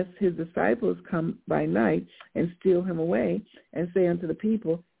 lest his disciples come by night and steal him away, and say unto the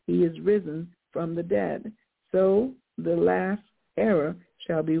people, he is risen from the dead. So the last error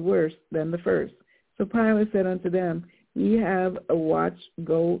shall be worse than the first. So Pilate said unto them, ye have a watch,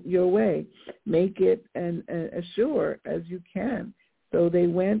 go your way, make it as sure as you can. So they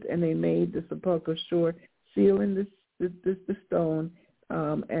went and they made the sepulchre sure, sealing the stone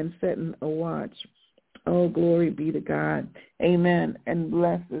and setting a watch. Oh, glory be to God. Amen. And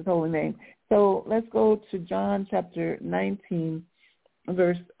bless his holy name. So let's go to John chapter 19,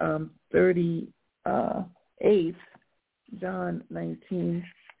 verse 38. John 19,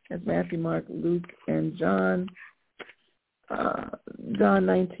 that's Matthew, Mark, Luke, and John. John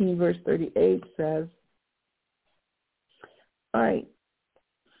 19, verse 38 says, all right.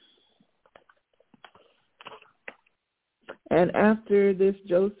 And after this,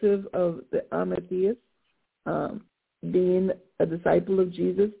 Joseph of the Arimathea, being a disciple of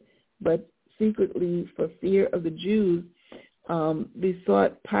Jesus, but secretly for fear of the Jews,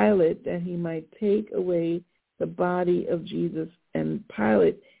 besought Pilate that he might take away the body of Jesus, and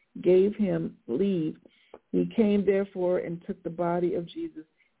Pilate gave him leave. He came therefore and took the body of Jesus,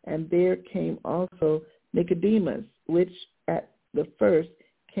 and there came also Nicodemus, which at the first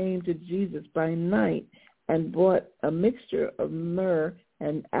came to Jesus by night, and brought a mixture of myrrh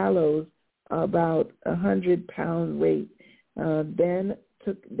and aloes, about 100 pound weight. Then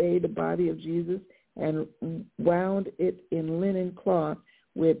took they the body of Jesus and wound it in linen cloth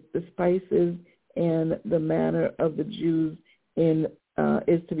with the spices and the manner of the Jews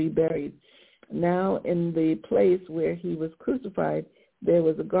is to be buried. Now in the place where he was crucified, there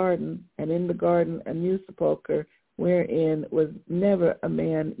was a garden, and in the garden a new sepulchre, wherein was never a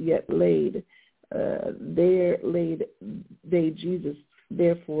man yet laid. There laid they Jesus,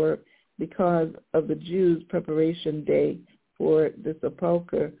 therefore, because of the Jews' preparation day, for the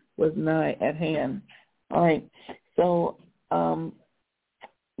sepulchre was nigh at hand. All right, so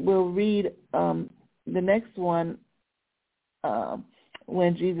we'll read the next one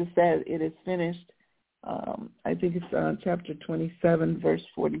when Jesus said it is finished. I think it's chapter 27, verse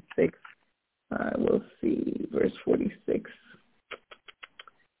 46. We'll see, verse 46.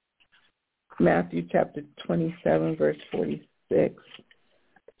 Matthew chapter 27, verse 46.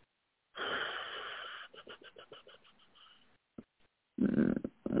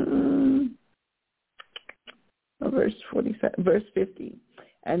 Verse 47, verse 50.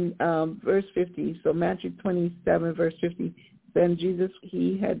 And verse 50, so Matthew 27, verse 50, then Jesus,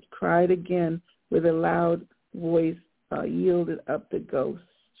 he had cried again with a loud voice, yielded up the ghost.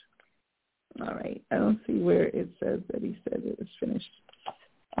 All right. I don't see where it says that he said it was finished.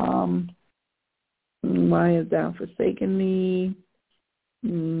 Why has thou forsaken me?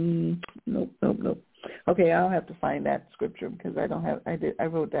 Nope. Okay, I'll have to find that scripture because I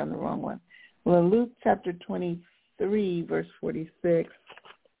wrote down the wrong one. Well, Luke chapter 23, verse 46,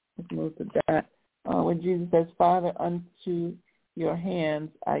 let's move to that, when Jesus says, Father, unto your hands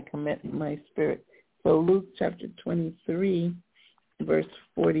I commit my spirit. So Luke chapter 23, verse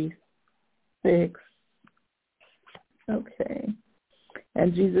 46. Okay.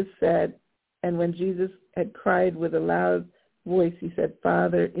 And Jesus said, and when Jesus had cried with a loud voice, he said,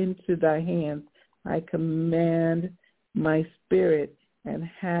 Father, into thy hands I command my spirit. And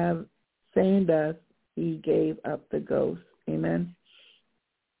saying thus, he gave up the ghost. Amen.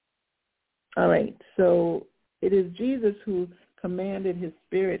 All right. So it is Jesus who commanded his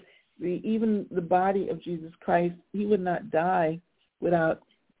spirit. Even the body of Jesus Christ, he would not die without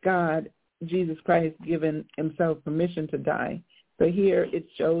God, Jesus Christ, giving himself permission to die. So here it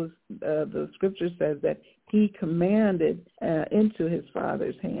shows, the scripture says that he commanded into his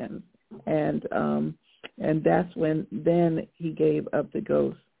Father's hands, and that's when then he gave up the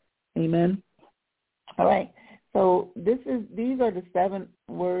ghost. Amen. All right. So these are the 7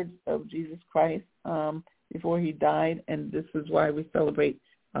 words of Jesus Christ before he died, and this is why we celebrate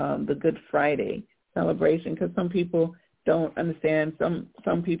the Good Friday celebration, because some people don't understand.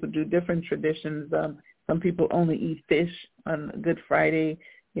 Some people do different traditions. Some people only eat fish on Good Friday.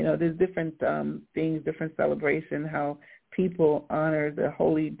 You know, there's different things, different celebration, how people honor the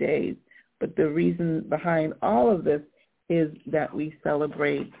holy days. But the reason behind all of this is that we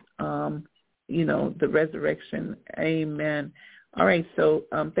celebrate, the resurrection. Amen. All right, so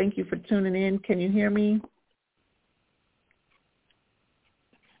thank you for tuning in. Can you hear me?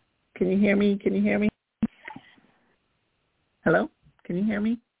 Can you hear me? Hello? Can you hear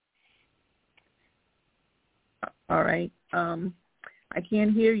me? All right. I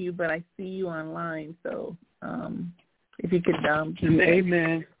can't hear you, but I see you online. So if you could...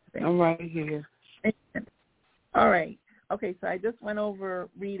 Amen. I'm right here. Amen. All right. Okay, so I just went over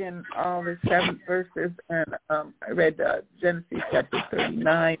reading all the 7 verses, and I read Genesis chapter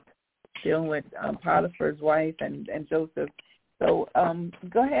 39, dealing with Potiphar's wife and Joseph. So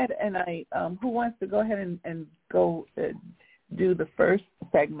go ahead, and who wants to go ahead and go do the first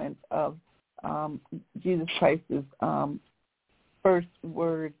segment of Jesus Christ's first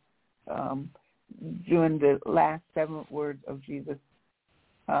words during the last 7 words of Jesus,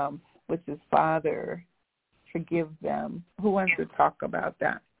 which is, Father, forgive them. Who wants to talk about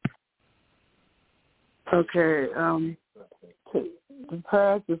that? Okay. The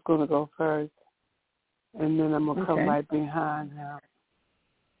pastor is going to go first, and then I'm going to come right behind him.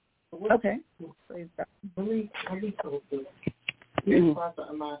 Okay. Pastor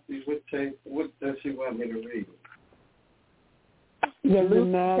Almasi, what does she want me to read? Yeah, Luke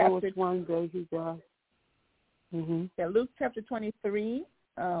chapter, which one day he does. Mm-hmm. Yeah, Luke chapter 23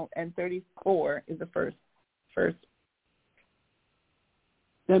 and 34 is the first.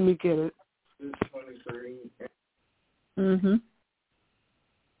 Let me get it. 23. Mm-hmm.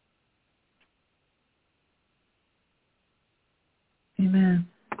 Amen.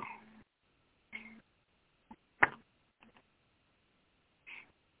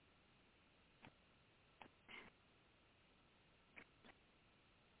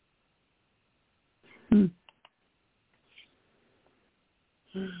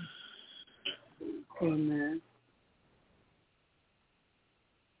 Amen.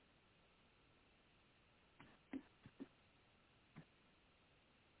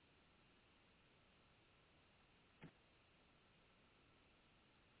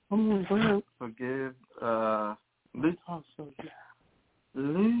 Forgive.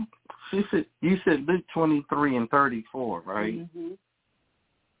 Luke. You said Luke 23 and 34, right?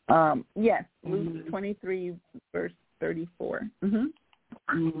 Mm-hmm. Yes, Luke 23 verse 34. Mm-hmm.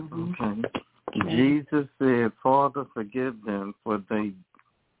 Mm-hmm. Okay. Jesus said, Father, forgive them, for they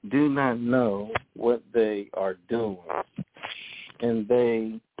do not know what they are doing. And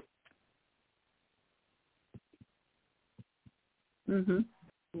they... Mm-hmm.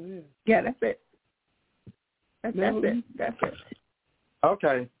 Yeah, that's it. That's it.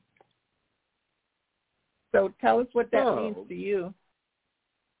 Okay. So tell us what that means to you.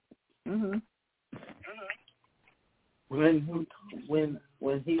 Mm-hmm.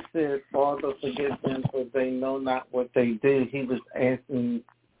 when he said, Father, forgive them, for they know not what they do, he was asking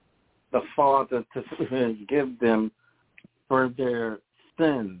the Father to forgive them for their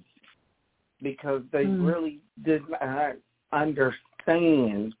sins, because they really did not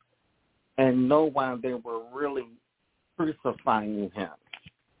understand and know why they were really crucifying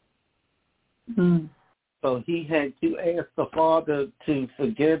him. So he had to ask the Father to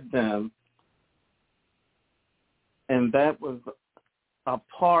forgive them, and that was a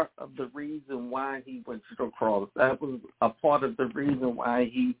part of the reason why he went to the cross. That was a part of the reason why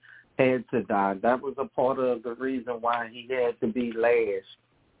he had to die. That was a part of the reason why he had to be lashed,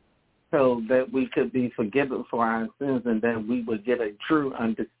 so that we could be forgiven for our sins and that we would get a true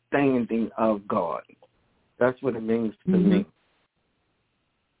understanding of God. That's what it means to me.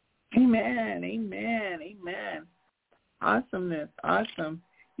 Amen, amen, amen. Awesomeness, awesome.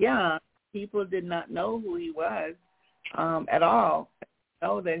 Yeah, people did not know who he was at all.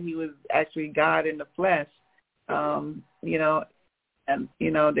 Know that he was actually God in the flesh, and,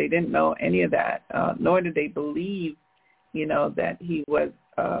 they didn't know any of that, nor did they believe, that he was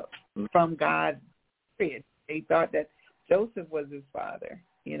from God, period. They thought that Joseph was his father,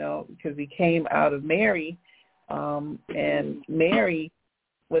 because he came out of Mary, and Mary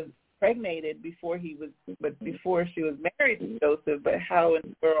was impregnated before she was married to Joseph. But how in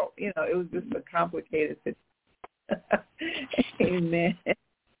the world, it was just a complicated situation. Amen.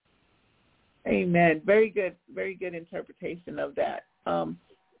 Amen. Very good interpretation of that.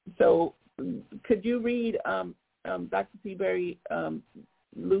 So could you read, Dr. Seabury,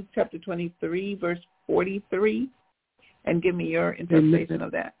 Luke chapter 23, verse 43, and give me your interpretation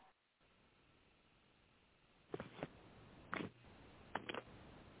of that?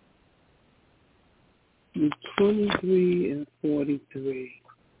 Luke 23 and 43.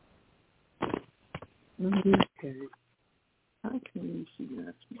 Okay. How can you see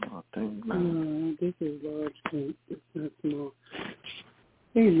that small thing? No, this is large print. It's not small.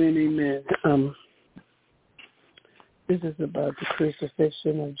 Amen, amen. This is about the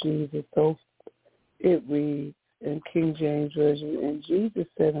crucifixion of Jesus. So it reads in King James Version, and Jesus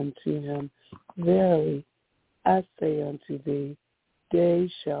said unto him, Verily, I say unto thee, day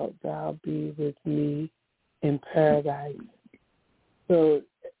shalt thou be with me in paradise. So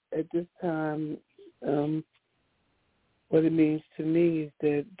at this time, what it means to me is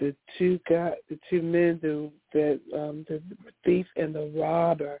that the two men, the thief and the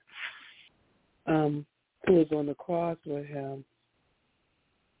robber, who was on the cross with him,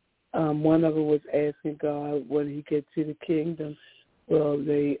 one of them was asking God, when he gets to the kingdom, will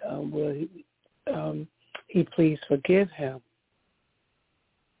he please forgive him?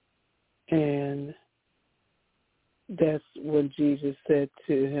 And that's when Jesus said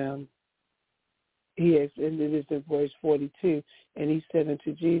to him, he asked, and it is in verse 42, and he said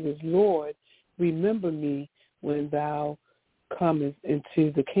unto Jesus, Lord, remember me when thou comest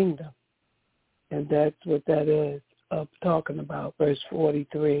into the kingdom. And that's what that is talking about, verse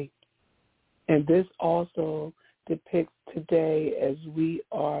 43. And this also depicts today as we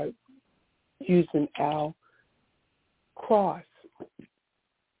are using our cross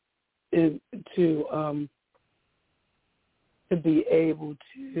to be able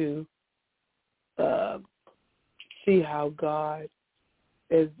to see how God,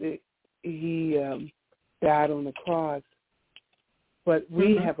 as he died on the cross, but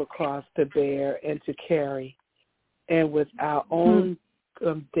we have a cross to bear and to carry. And with our own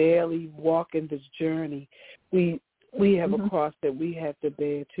daily walk in this journey, we have a cross that we have to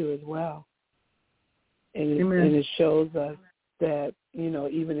bear too as well. And it shows us that,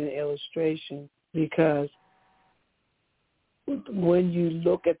 even in illustration, because when you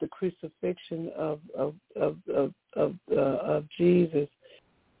look at the crucifixion of Jesus,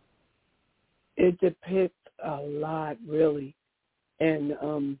 it depicts a lot, really, and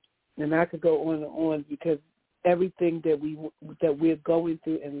I could go on and on, because everything that we're going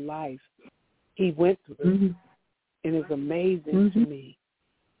through in life, he went through, and it's amazing to me.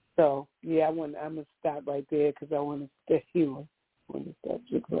 So yeah, I'm gonna stop right there because I want to stay on the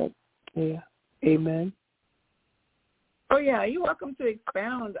subject. But yeah, amen. Oh yeah, you're welcome to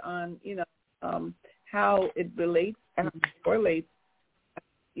expound on how it relates, how it correlates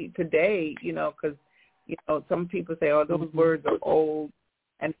today. Because some people say, "Oh, those words are old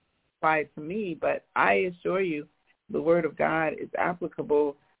and apply to me," but I assure you, the Word of God is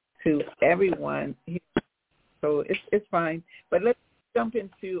applicable to everyone. So it's fine. But let's jump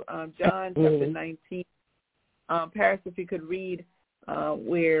into John chapter 19. Paris, if you could read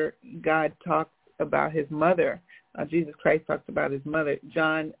where God talks about his mother, Jesus Christ talks about his mother.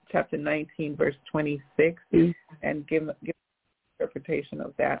 John chapter 19, verse 26, and give interpretation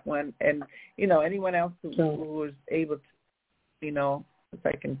of that one. And, anyone else who was able to, if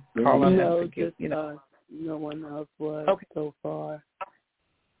I can call on them to give, no one else was so far.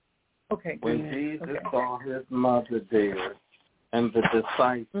 Okay. When Jesus saw his mother there and the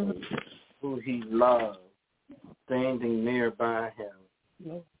disciples who he loved standing nearby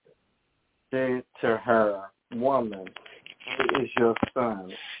him, said to her, "Woman, here is your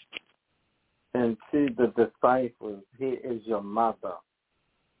son." And to the disciples, "Here is your mother."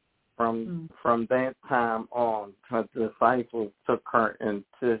 From that time on, her disciples took her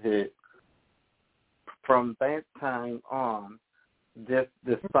into his. From that time on, this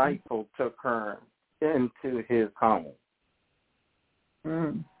disciple took her into his home.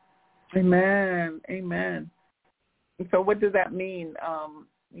 Amen. Amen. So what does that mean?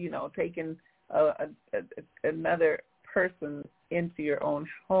 Taking another person into your own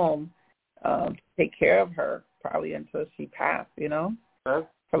home, to take care of her probably until she passed, for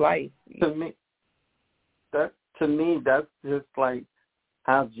life. To me, that's just like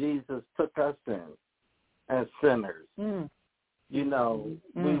how Jesus took us in as sinners. We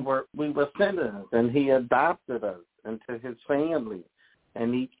were sinners, and he adopted us into his family,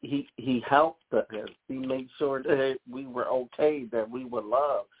 and he helped us. He made sure that we were okay, that we were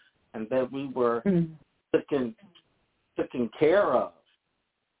loved, and that we were taken care of.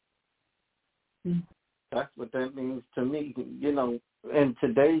 That's what that means to me. In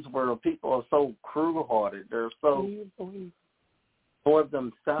today's world, people are so cruel-hearted. They're so for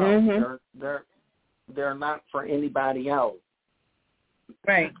themselves. They're not for anybody else.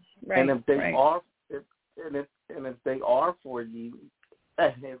 Right. And if they are, if they are for you,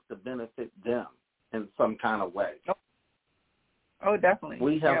 that has to benefit them in some kind of way. Oh, definitely.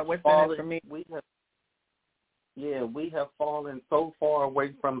 We have fallen. For me? We have fallen so far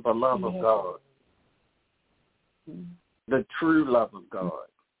away from the love of God, the true love of God.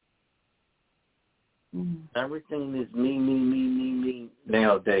 Everything is me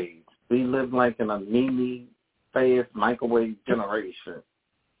nowadays. We live like in a me, fast microwave generation.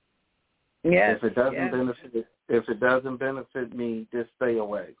 Yes. If it doesn't benefit me, just stay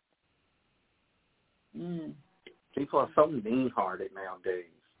away. People are so mean-hearted nowadays.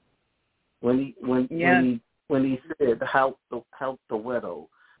 When he said help the widow,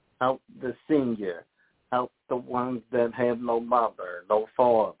 help the senior, help the ones that have no mother, no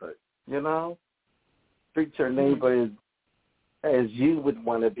father, treat your neighbor as you would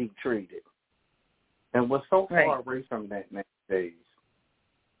want to be treated. And we're so far away from that nowadays.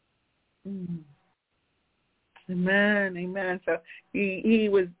 Amen. So he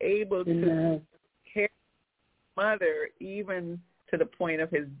was able to care for his mother even to the point of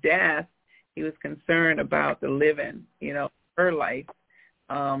his death. He was concerned about the living, her life,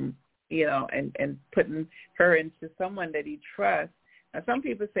 and putting her into someone that he trusts. Now, some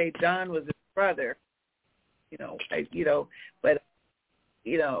people say John was his brother, but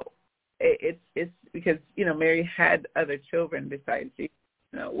it's because Mary had other children besides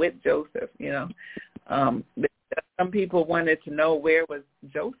with Joseph. Some people wanted to know where was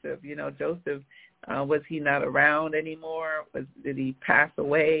Joseph. Joseph, was he not around anymore? Did he pass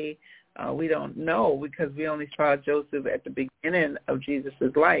away? We don't know because we only saw Joseph at the beginning of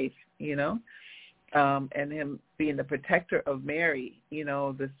Jesus' life, and him being the protector of Mary,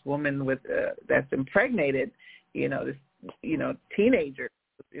 this woman with that's impregnated, this, teenager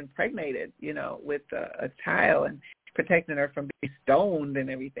impregnated, with a child and protecting her from being stoned and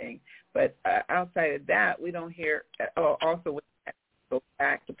everything. But outside of that, we don't hear. Also, go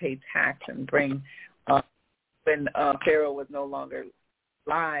back to pay tax and bring when Pharaoh was no longer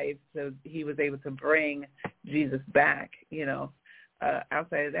alive, so he was able to bring Jesus back.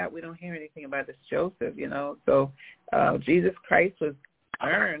 Outside of that, we don't hear anything about this Joseph. So Jesus Christ was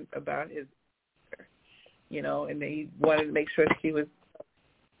concerned about his sister, and he wanted to make sure she was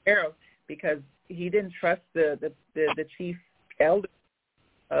Pharaoh because he didn't trust the chief elder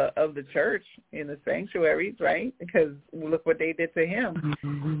of the church in the sanctuaries, right? Because look what they did to him.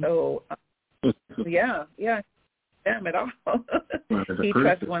 So, them at all. He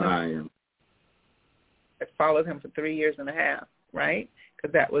trusted one of them that followed him for 3.5 years, right?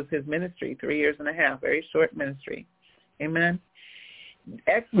 Because that was his ministry, 3.5 years, very short ministry. Amen.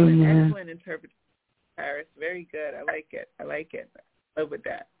 Excellent interpretation, Paris. Very good. I like it. I love with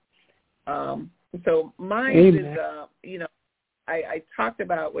that. So mine is, I talked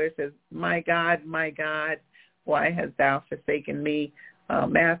about where it says, my God, why hast thou forsaken me?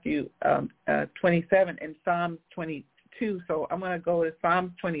 Matthew 27 and Psalm 22. So I'm going to go to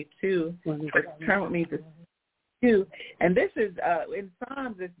Psalm 22. Turn with me to 22. And this is, in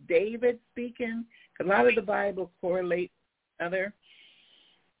Psalms, it's David speaking. A lot of the Bible correlates with each other.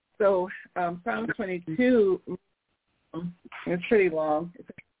 So Psalm 22, it's pretty long. It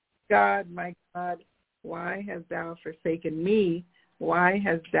says, God, my God, why hast thou forsaken me? Why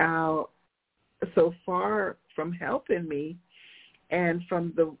hast thou so far from helping me and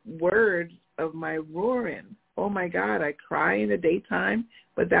from the words of my roaring? Oh, my God, I cry in the daytime,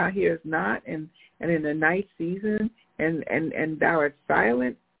 but thou hearest not, and in the night season, and thou art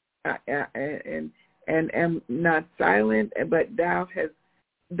silent, and am not silent, but thou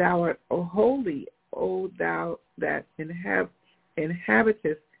art holy, O thou that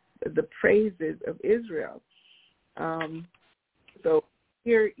inhabitest the praises of Israel. So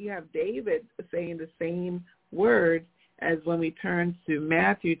here you have David saying the same words as when we turn to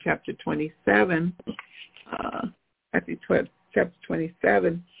Matthew chapter 27, chapter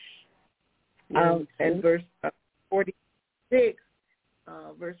 27, and verse 46.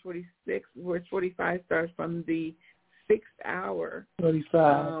 Verse 46, verse 45 starts from the 6th hour.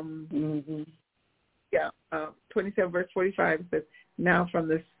 45. 27 verse 45 says, now from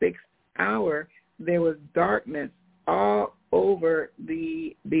the 6th hour there was darkness all over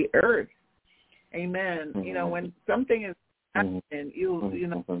the earth. Amen. You know, when something is happening, you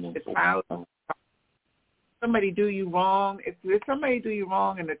know, the clouds, somebody do you wrong. If somebody do you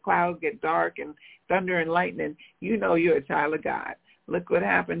wrong and the clouds get dark and thunder and lightning, you know you're a child of God. Look what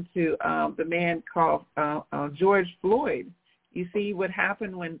happened to the man called George Floyd. You see what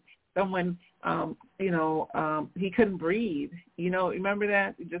happened when someone, he couldn't breathe. You know, remember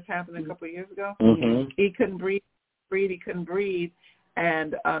that? It just happened a couple of years ago. Mm-hmm. He couldn't breathe. He couldn't breathe,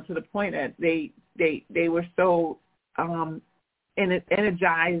 and to the point that they were so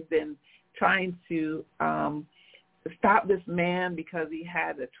energized in trying to stop this man because he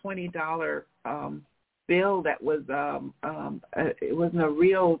had a $20 bill that was it wasn't a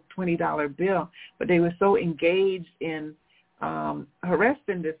real $20 bill, but they were so engaged in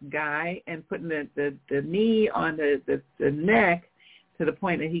harassing this guy and putting the knee on the neck to the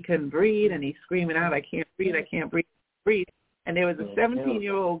point that he couldn't breathe, and he's screaming out, I can't breathe, I can't breathe, breathe. And there was a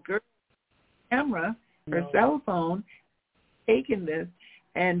 17-year-old girl camera, her cell phone, taking this.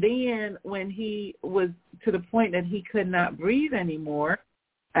 And then when he was to the point that he could not breathe anymore,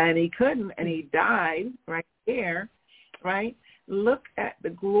 and he couldn't, and he died right there, right? Look at the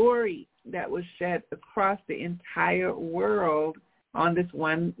glory that was shed across the entire world on this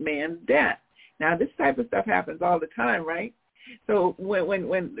one man's death. Now, this type of stuff happens all the time, right? So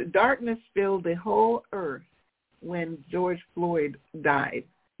when the darkness filled the whole earth when George Floyd died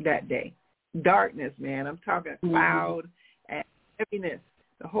that day, darkness, man, I'm talking cloud and heaviness.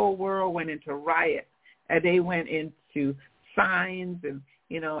 The whole world went into riot, and they went into signs and,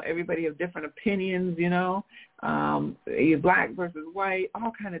 you know, everybody of different opinions, you know, black versus white,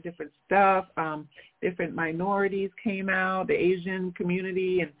 all kind of different stuff. Different minorities came out, the Asian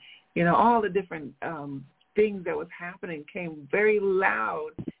community, and, you know, all the different things that was happening came very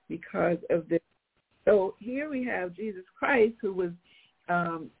loud because of this. So here we have Jesus Christ, who was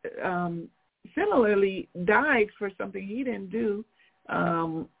similarly died for something he didn't do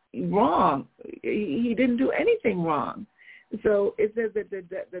wrong. He didn't do anything wrong. So it says that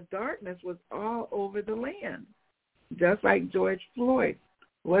the darkness was all over the land, just like George Floyd,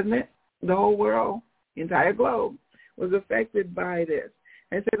 wasn't it? The whole world, the entire globe, was affected by this.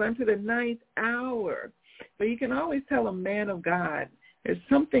 And it says unto the 9th hour. So you can always tell a man of God, there's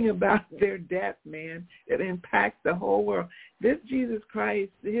something about their death, man, that impacts the whole world. This Jesus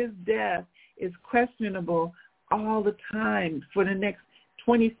Christ, his death is questionable all the time. For the next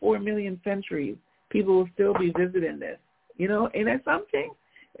 24 million centuries, people will still be visiting this. You know, and that's something.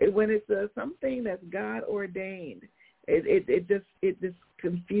 When it's something that's God ordained, it just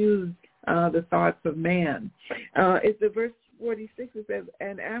confused the thoughts of man. It's the verse 46. It says,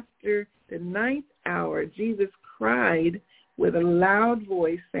 and after the 9th hour, Jesus cried with a loud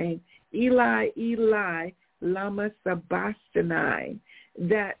voice, saying, Eli, Eli, lama sabachthani.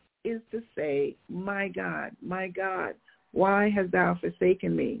 That is to say, my God, why hast thou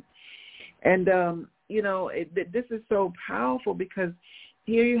forsaken me? And you know, this is so powerful because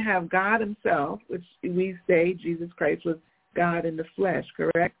here you have God himself, which we say Jesus Christ was God in the flesh,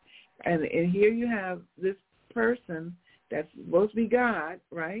 correct? And here you have this person that's supposed to be God,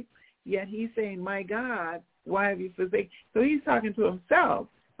 right? Yet he's saying, my God, why have you forsaken? So he's talking to himself.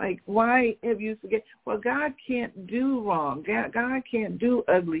 Like, why have you forget? Well, God can't do wrong. God can't do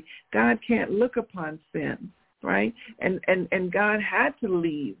ugly. God can't look upon sin, right? And God had to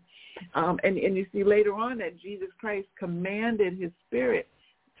leave. And you see later on that Jesus Christ commanded his spirit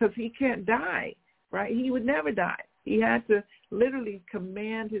because he can't die. right? He would never die. He had to literally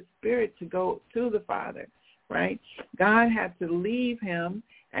command his spirit to go to the Father, right? God had to leave him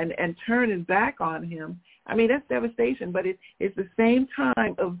and turn his back on him. I mean, that's devastation, but it's the same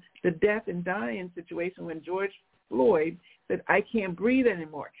time of the death and dying situation when George Floyd said, I can't breathe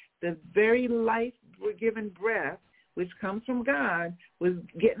anymore. The very life-given breath, which comes from God, was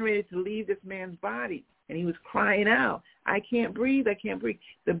getting ready to leave this man's body. And he was crying out, I can't breathe, I can't breathe.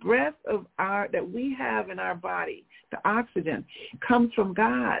 The breath that we have in our body, the oxygen, comes from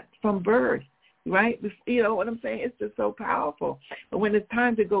God, from birth, right? You know what I'm saying? It's just so powerful. But when it's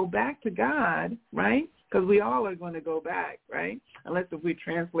time to go back to God, right, because we all are going to go back, right, unless if we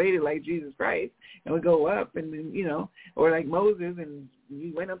translate it like Jesus Christ and we go up and then, you know, or like Moses and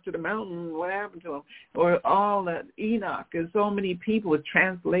he went up to the mountain, what happened to him? Or all the Enoch, and so many people was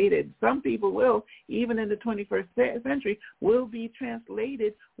translated. Some people will, even in the 21st century, will be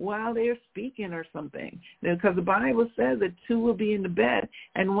translated while they're speaking or something. Because the Bible says that two will be in the bed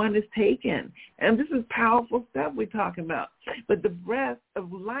and one is taken. And this is powerful stuff we're talking about. But the breath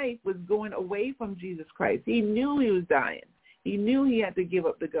of life was going away from Jesus Christ. He knew he was dying. He knew he had to give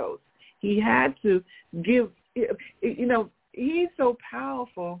up the ghost. He had to give, you know, he's so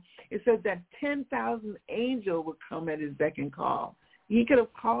powerful. It says that 10,000 angels would come at his beck and call. He could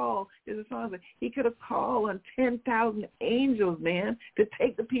have called, there's a song that he could have called on 10,000 angels, man, to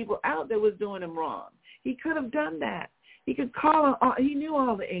take the people out that was doing him wrong. He could have done that. He could call on, he knew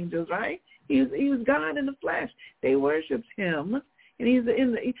all the angels, right? He was God in the flesh. They worshipped him, and he's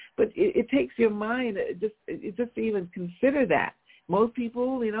in the. But it takes your mind just to even consider that. Most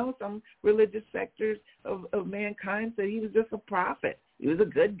people, you know, some religious sectors of mankind said he was just a prophet. He was a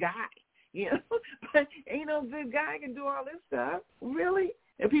good guy, you know. But ain't no good guy can do all this stuff, really.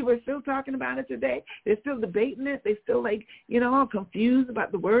 And people are still talking about it today. They're still debating it. They're still like, you know, all confused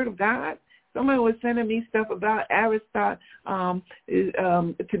about the word of God. Someone was sending me stuff about Aristotle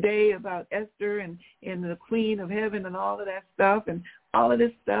today, about Esther and the Queen of Heaven and all of that stuff and all of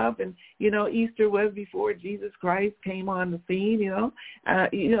this stuff. And, you know, Easter was before Jesus Christ came on the scene, you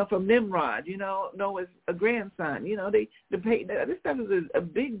know, from Nimrod, you know, Noah's a grandson. You know, they debate. This stuff is a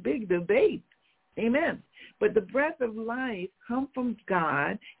big, big debate. Amen. But the breath of life comes from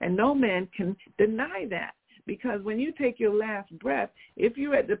God, and no man can deny that. Because when you take your last breath, if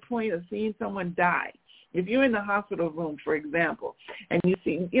you're at the point of seeing someone die, if you're in the hospital room, for example, and you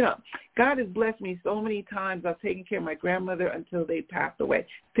see, you know, God has blessed me so many times. I've taken care of my grandmother until they passed away,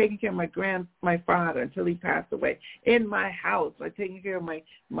 taking care of my father until he passed away. In my house, I've taken care of my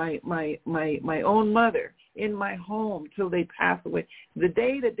own mother in my home till they passed away. The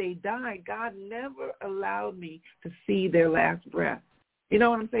day that they died, God never allowed me to see their last breath. You know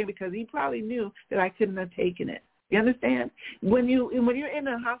what I'm saying? Because he probably knew that I couldn't have taken it. You understand? When you're in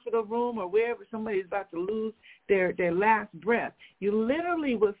a hospital room or wherever somebody's about to lose their last breath, you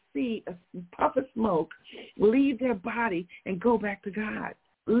literally will see a puff of smoke leave their body and go back to God.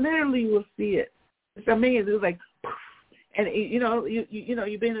 Literally, you will see it. It's amazing. It was like, poof. And you know,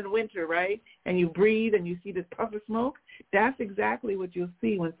 you've been in the winter, right? And you breathe and you see this puff of smoke. That's exactly what you'll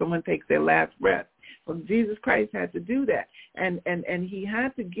see when someone takes their last breath. Well, Jesus Christ had to do that, and he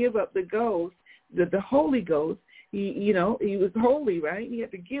had to give up the ghost, the Holy Ghost. He was holy, right? He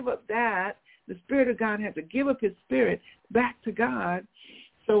had to give up that. The Spirit of God had to give up his spirit back to God,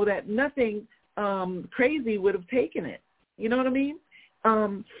 so that nothing crazy would have taken it. You know what I mean?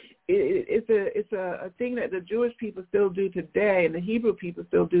 It's a thing that the Jewish people still do today, and the Hebrew people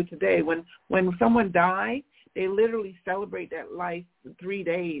still do today. When someone dies, they literally celebrate that life for 3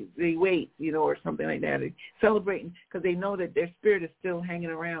 days. They wait, you know, or something like that. They celebrating because they know that their spirit is still hanging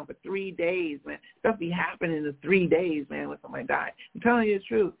around for 3 days, man. Stuff be happening in the 3 days, man, when somebody died. I'm telling you the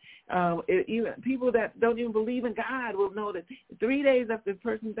truth. Even people that don't even believe in God will know that 3 days after the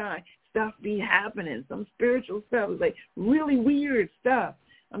person died, stuff be happening. Some spiritual stuff is like really weird stuff.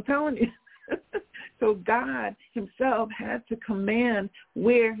 I'm telling you. So God himself had to command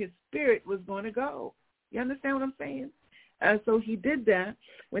where his spirit was going to go. You understand what I'm saying? So he did that.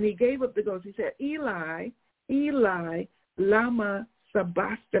 When he gave up the ghost, he said, Eli, Eli, lama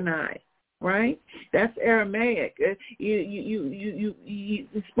sabachthani, right? That's Aramaic. You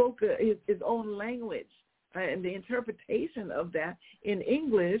spoke his own language. And the interpretation of that in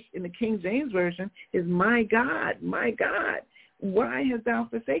English, in the King James Version, is my God, why hast thou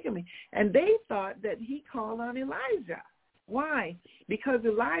forsaken me? And they thought that he called on Elijah. Why? Because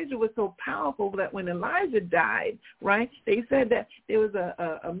Elijah was so powerful that when Elijah died, right, they said that there was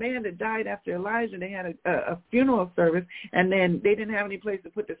a man that died after Elijah. They had a funeral service, and then they didn't have any place to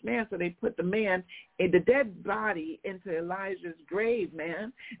put this man, so they put the man, the dead body, into Elijah's grave,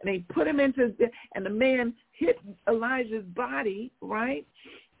 man. And they put him and the man hit Elijah's body, right?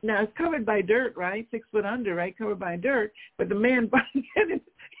 Now, it's covered by dirt, right? 6 foot under, right? Covered by dirt. But the man's body,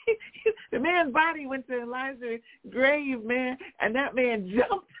 the man's body went to Elijah's grave, man, and that man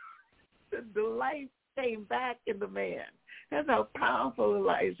jumped. The life came back in the man. That's how powerful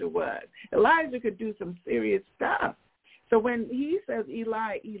Elijah was. Elijah could do some serious stuff. So when he says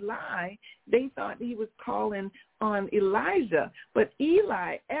Eli, Eli, they thought he was calling on Elijah. But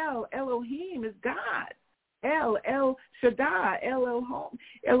Eli, Elohim, is God. El Shaddai,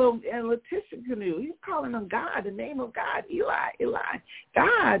 Tishkanu. He's calling on God, the name of God. Eli,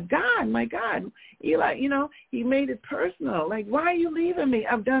 God, my God. Eli, he made it personal. Like, why are you leaving me?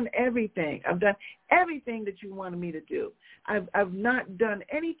 I've done everything. I've done everything that you wanted me to do. I've not done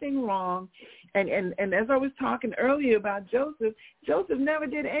anything wrong. And as I was talking earlier about Joseph never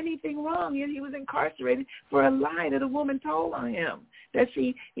did anything wrong, yet he was incarcerated for a lie that a woman told on him, that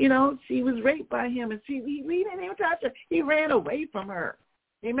she was raped by him, and he didn't even touch her. He ran away from her.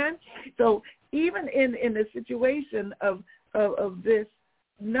 Amen? So even in the situation of this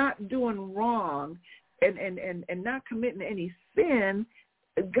not doing wrong and not committing any sin,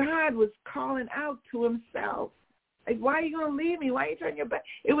 God was calling out to himself. Like, why are you going to leave me? Why are you turning your back?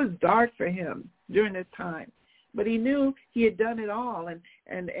 It was dark for him during this time. But he knew he had done it all, and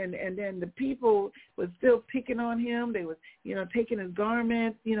then the people was still picking on him. They was, taking his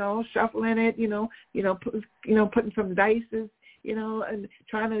garment, shuffling it, putting some dices, and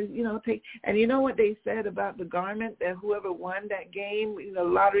trying to, take. And you know what they said about the garment, that whoever won that game,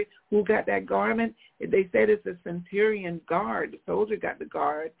 lottery, who got that garment, they said it's a centurion guard. The soldier got the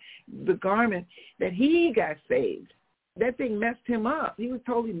garment, that he got saved. That thing messed him up. He was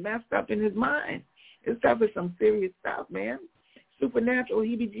totally messed up in his mind. This stuff is some serious stuff, man. Supernatural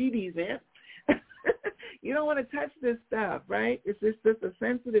heebie-jeebies, man. You don't want to touch this stuff, right? It's just a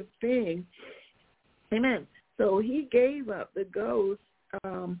sensitive thing. Amen. So he gave up the ghost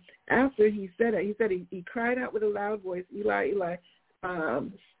after he said it. He said he cried out with a loud voice, Eli, Eli,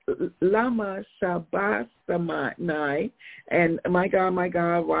 lama sabachthani, and my God,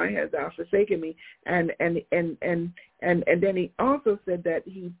 why hast thou forsaken me? And then he also said that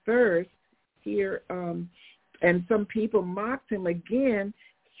he thirst here, and some people mocked him again.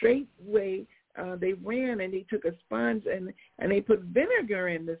 Straightway they ran and they took a sponge and they put vinegar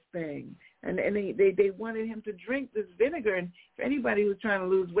in this thing, and they wanted him to drink this vinegar. And if anybody who's trying to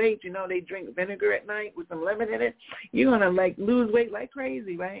lose weight, they drink vinegar at night with some lemon in it, you're gonna lose weight like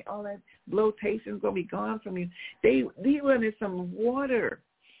crazy, right? All that bloatation's gonna be gone from you. They wanted some water.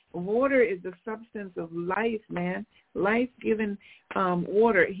 Water is the substance of life, man. Life-giving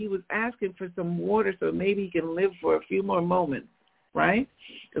water. He was asking for some water so maybe he can live for a few more moments, right?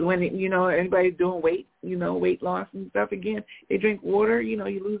 Because when, anybody's doing weight loss and stuff, again, they drink water, you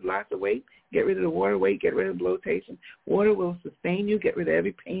lose lots of weight. Get rid of the water weight, get rid of bloatation. Water will sustain you, get rid of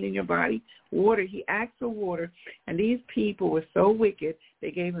every pain in your body. Water, he asked for water, and these people were so wicked,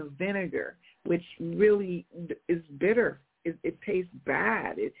 they gave him vinegar, which really is bitter. It tastes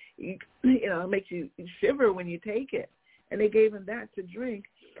bad. It makes you shiver when you take it. And they gave him that to drink.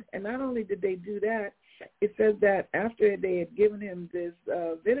 And not only did they do that, it says that after they had given him this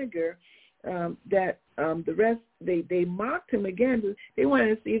vinegar, that the rest, they mocked him again. They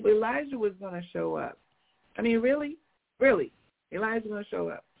wanted to see if Elijah was going to show up. I mean, really? Elijah's going to show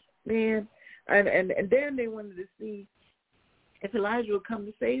up. Man. And then they wanted to see if Elijah would come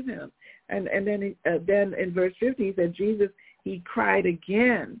to save him. And then in verse 50, he said, Jesus, he cried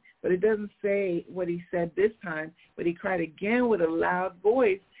again. But it doesn't say what he said this time, but he cried again with a loud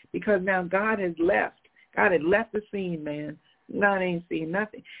voice, because now God has left. God had left the scene, man. God ain't seen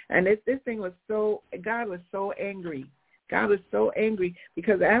nothing. And this thing was God was so angry. God was so angry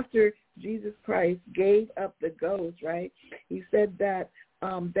because after Jesus Christ gave up the ghost, right, he said that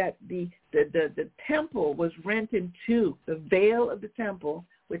the temple was rent in two. The veil of the temple,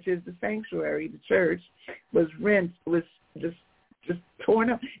 which is the sanctuary, the church, was just torn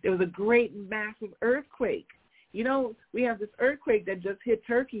up. There was a great, massive earthquake. We have this earthquake that just hit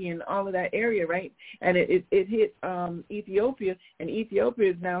Turkey and all of that area, right? And it hit Ethiopia, and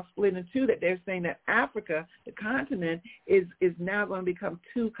Ethiopia is now split in two. That they're saying that Africa, the continent, is now going to become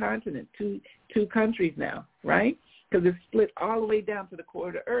two continents, two countries now, right? Because it's split all the way down to the core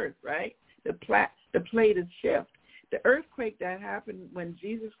of the earth, right? The plate is shift. the earthquake that happened when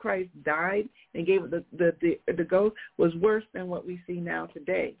Jesus Christ died and gave the ghost was worse than what we see now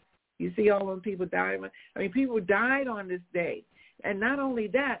today. You see all those people died. I mean, people died on this day. And not only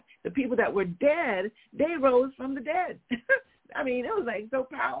that, the people that were dead, they rose from the dead. I mean, it was like so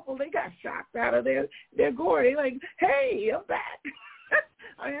powerful. They got shocked out of their gore. They like, hey, I'm back.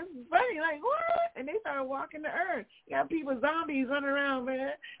 I mean, it's funny, like, what? And they started walking the earth. You got people, zombies running around,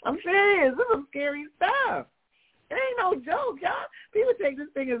 man. I'm serious. This is some scary stuff. It ain't no joke, y'all. People take this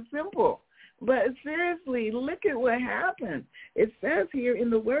thing as simple. But seriously, look at what happened. It says here in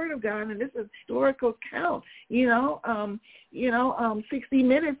the Word of God, and this is historical count, 60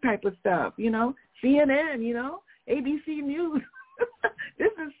 Minutes type of stuff, CNN, ABC News.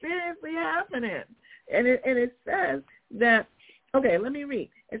 This is seriously happening. And it says that, okay, let me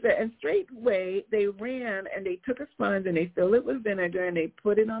read. It said, and straightway they ran and they took a sponge and they filled it with vinegar and they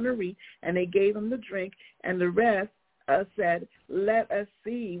put it on the reed and they gave him the drink, and the rest said, let us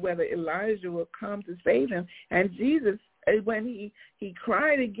see whether Elijah will come to save him. And Jesus, when he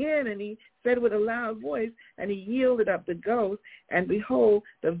cried again and he said with a loud voice, and he yielded up the ghost, and behold,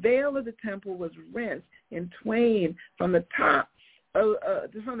 the veil of the temple was rent in twain from the top to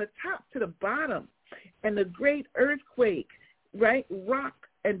the bottom, and the great earthquake, right, rocked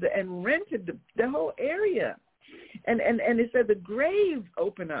and rented the whole area, and it said the graves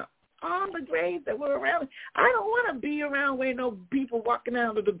opened up. All the graves that were around. I don't want to be around where no people walking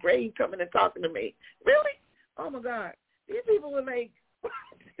out of the grave coming and talking to me. Really? Oh, my God. These people were like, what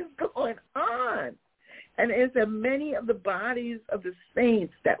is going on? And it said many of the bodies of the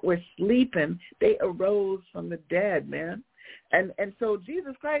saints that were sleeping, they arose from the dead, man. And so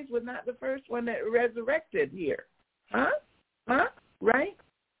Jesus Christ was not the first one that resurrected here. Huh? Right?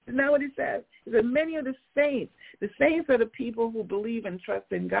 Isn't that what he says? He said many of the saints are the people who believe and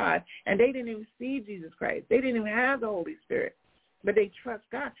trust in God, and they didn't even see Jesus Christ. They didn't even have the Holy Spirit, but they trust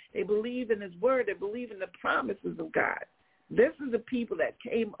God. They believe in his word. They believe in the promises of God. This is the people that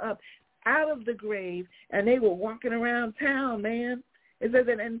came up out of the grave, and they were walking around town, man. It says,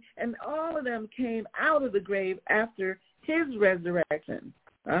 and all of them came out of the grave after his resurrection.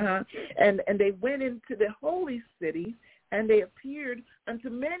 And they went into the holy city, and they appeared unto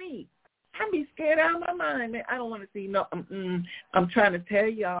many. I'd be scared out of my mind, man. I don't want to see no. I'm trying to tell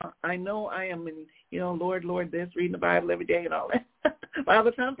y'all. I know I am in, Lord, this, reading the Bible every day and all that.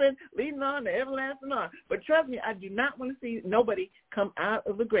 Bible thumping, leading on to everlasting on. But trust me, I do not want to see nobody come out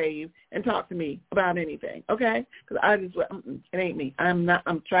of the grave and talk to me about anything, okay? Because it ain't me. I'm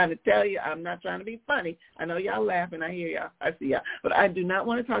trying to tell you, I'm not trying to be funny. I know y'all laughing. I hear y'all. I see y'all. But I do not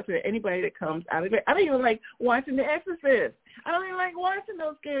want to talk to anybody that comes out of the grave. I don't even like watching The Exorcist. I don't even like watching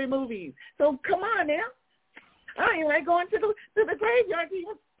those scary movies. So come on now. I don't even like going to the graveyard to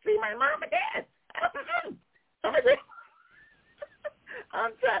even see my mom and dad.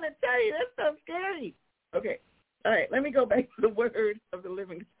 I'm trying to tell you, that stuff's scary. Okay. All right, let me go back to the word of the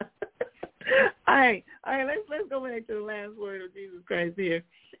living God. All right, let's go back to the last word of Jesus Christ here.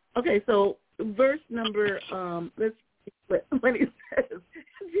 Okay, so verse number, when he says,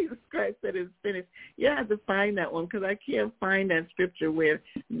 Jesus Christ said it's finished, you have to find that one because I can't find that scripture where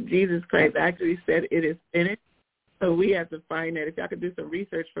Jesus Christ actually said it is finished. So we have to find that. If y'all could do some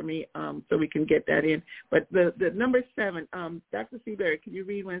research for me so we can get that in. But the number 7, Dr. Seabury, can you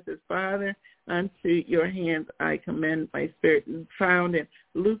read when it says, Father, unto your hands I commend my spirit, found in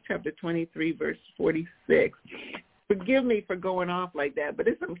Luke chapter 23, verse 46. Forgive me for going off like that, but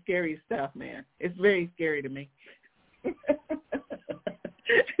it's some scary stuff, man. It's very scary to me.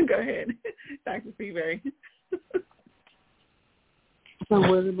 Go ahead, Dr. Seabury. So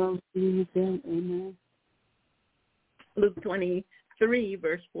what about reading again? Amen. Luke 23,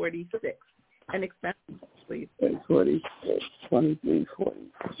 verse 46. And expand, please. 46, 23,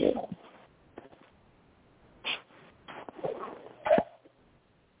 46.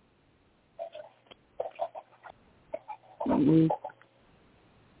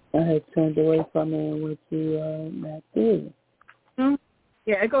 I had turned away from it and went to Matthew. Mm-hmm.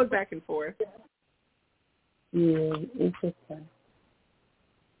 Yeah, it goes back and forth. Yeah, it's okay.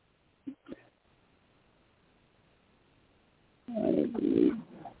 I agree.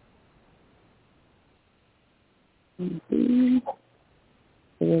 I'm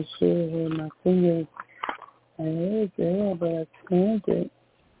sure where my finger. I heard there, but I turned it.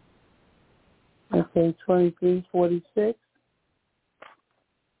 Okay, 23:46.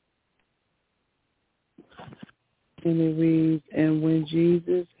 And it reads, and when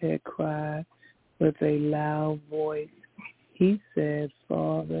Jesus had cried with a loud voice, he said,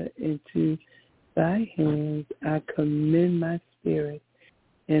 Father, into thy hands I commend my spirit.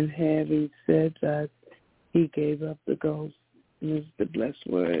 And having said thus, he gave up the ghost. And this is the blessed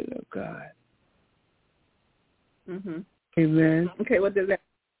word of God. Mhm. Amen. Okay, what does that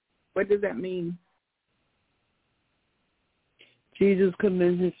mean? Jesus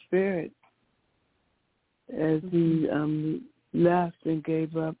commended his spirit as he left and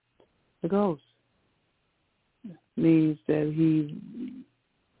gave up the ghost. Means that he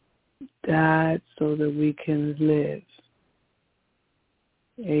died so that we can live.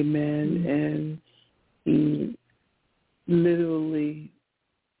 Amen. And he literally,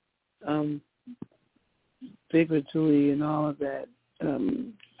 figuratively and all of that,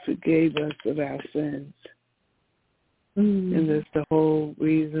 forgave us of our sins. And that's the whole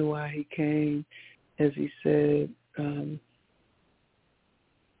reason why he came. As he said,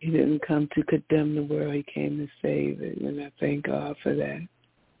 he didn't come to condemn the world. He came to save it. And I thank God for that.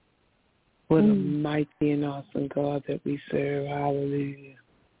 What a mighty and awesome God that we serve. Hallelujah.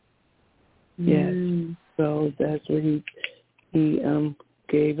 Yes. So that's what he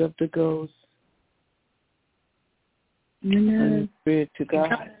gave up the ghost. And the spirit to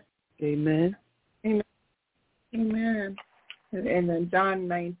God. Amen. Amen. Amen. And then John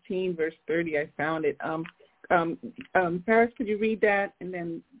 19, verse 30, I found it. Paris, could you read that? And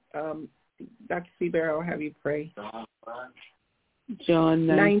then Dr. Seabear, I'll have you pray. John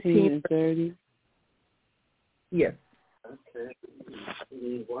 19 and 30. Yes. Okay.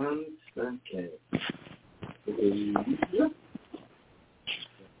 1 second.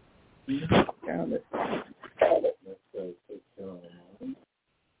 Found it.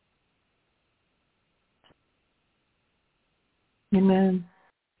 Amen.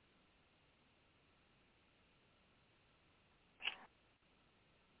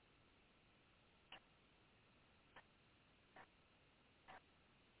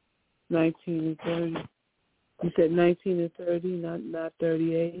 $19 and $30. You said 19 and 30, not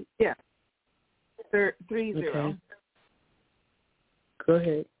 38? Yeah. 30. Okay. Go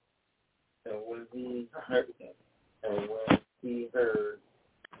ahead. And when he heard, and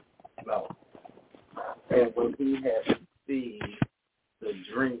when he had received the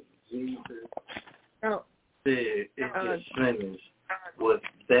drink, Jesus said, "It is finished." Was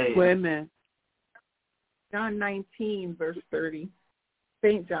dead. Wait a minute. John 19, verse 30.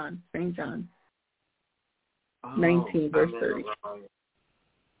 St. John. 19, verse 30.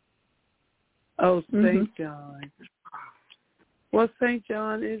 Oh, St. John. Well, St.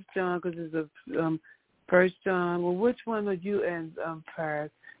 John is John because it's a First John. Well, which one are you in,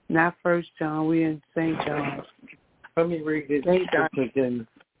 Paris? Not First John. We're in St. John. Let me read it. St. John.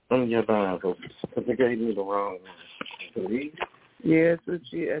 From your Bible, because it gave me the wrong one. Yes, I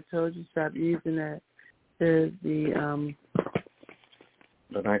told you stop using that. There's the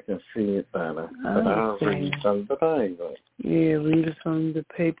But I can see it better. But I'll read from the Bible. Yeah, read it from the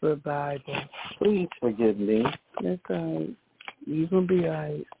paper Bible. Please forgive me. That's all right. You're going to be all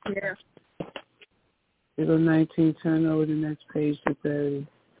right. Yeah. You go 19, turn over the next page to 30.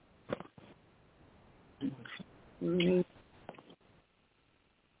 Mm-hmm.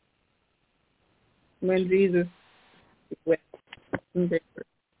 When Jesus went. Mm-hmm.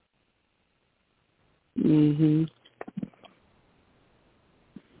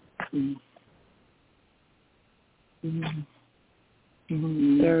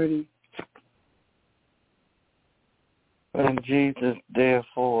 30. And Jesus,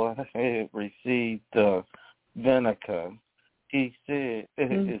 therefore, had received the vinegar. He said,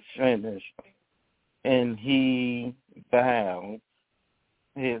 "It is finished." And he bowed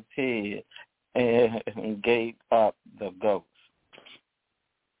his head and gave up the ghost.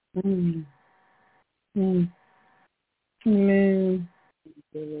 Amen.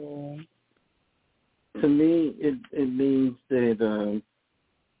 To me, it means that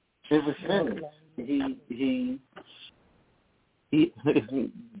it was finished. He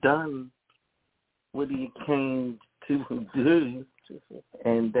done what he came to do,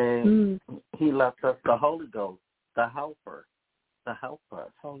 and then he left us the Holy Ghost, the helper,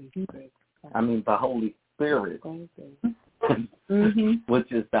 Holy Spirit. I mean, the Holy Spirit,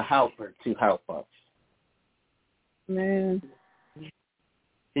 which is the helper to help us. Man.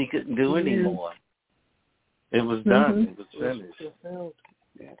 He couldn't do anymore. It was done. It was finished.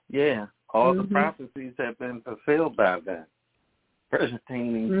 Yeah, all the prophecies have been fulfilled by then,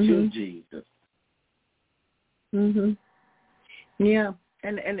 pertaining to Jesus. Yeah,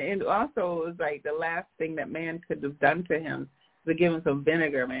 and also it was like the last thing that man could have done to him was to give him some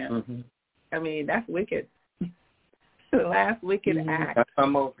vinegar, man. I mean, that's wicked. The last wicked act. That's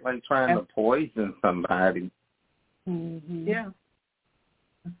almost like trying to poison somebody. Yeah.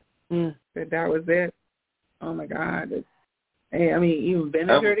 That was it. Oh my God. I mean, even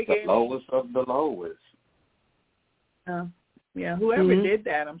vinegar that was the lowest of the lowest. Yeah, whoever did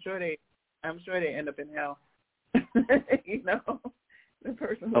that, I'm sure they end up in hell. You know, the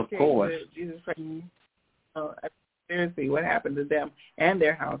person who came to Jesus Christ. Seriously, what happened to them and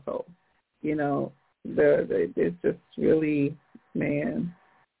their household? You know, it's just really, man.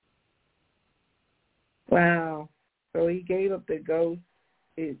 Wow. So he gave up the ghost.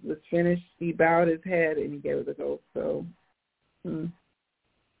 It was finished. He bowed his head and he gave up the ghost. So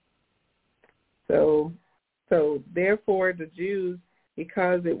therefore the Jews,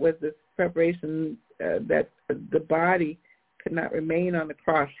 because it was this preparation that the body could not remain on the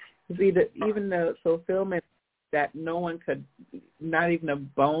cross. See, that even the fulfillment that no one could, not even a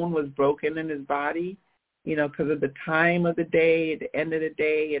bone was broken in his body, you know, because of the time of the day, the end of the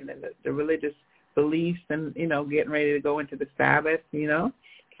day, and then the religious beliefs and, you know, getting ready to go into the Sabbath, you know.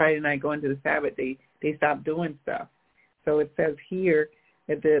 Friday night going to the Sabbath, they stopped doing stuff. So it says here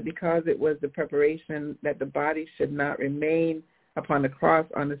that because it was the preparation that the body should not remain upon the cross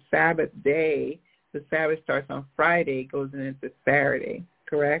on the Sabbath day. The Sabbath starts on Friday, goes into Saturday,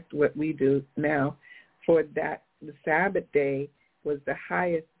 correct? What we do now. For that, the Sabbath day was the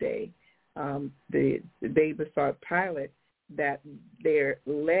highest day. They besought Pilate that their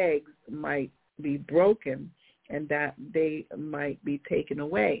legs might be broken and that they might be taken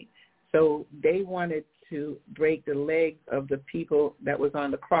away. So they wanted to break the legs of the people that was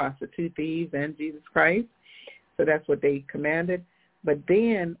on the cross, the two thieves and Jesus Christ. So that's what they commanded. But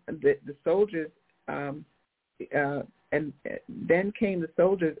then the soldiers, and then came the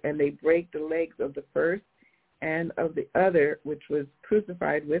soldiers, and they break the legs of the first and of the other, which was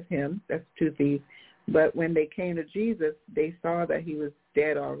crucified with him. That's two thieves. But when they came to Jesus, they saw that he was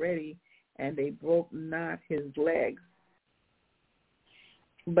dead already, and they broke not his legs.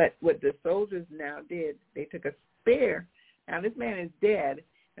 But what the soldiers now did, they took a spear. Now this man is dead,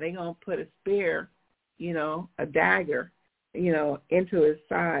 and they're going to put a spear, you know, a dagger, you know, into his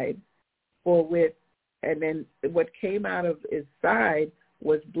side, and then what came out of his side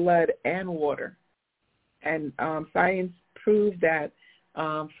was blood and water. And science proved that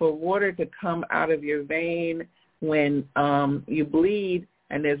for water to come out of your vein when you bleed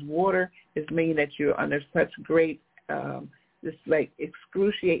and there's water, it means that you're under such great, this like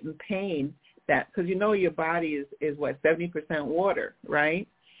excruciating pain that, because you know your body is what, 70% water, right?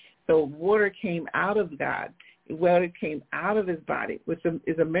 So water came out of God. Water came out of his body, which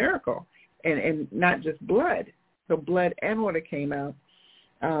is a miracle, and not just blood. So blood and water came out.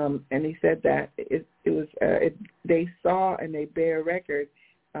 And he said that they saw and they bear record,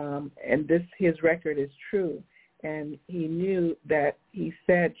 and his record is true. And he knew that he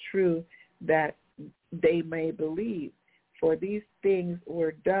said true, that they may believe. For these things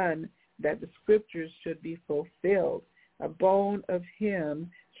were done that the scriptures should be fulfilled. A bone of him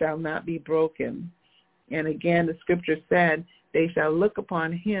shall not be broken. And again, the scripture said, they shall look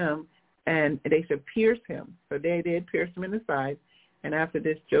upon him and they shall pierce him. So they did pierce him in the side. And after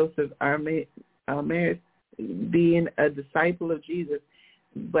this, Joseph Archbishop, being a disciple of Jesus,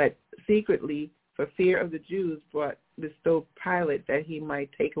 but secretly for fear of the Jews, bestowed Pilate that he might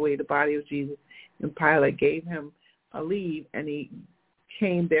take away the body of Jesus. And Pilate gave him a leave, and he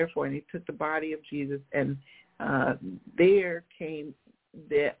came therefore, and he took the body of Jesus. And there came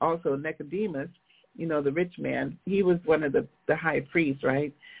also Nicodemus, you know, the rich man. He was one of the high priests,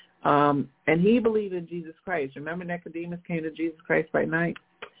 right? And he believed in Jesus Christ. Remember, Nicodemus came to Jesus Christ by night?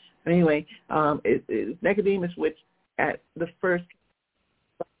 Anyway, it's Nicodemus, which at the first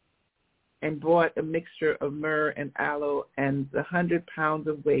and brought a mixture of myrrh and aloe and 100 pounds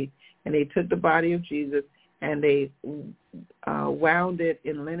of weight. And they took the body of Jesus and they wound it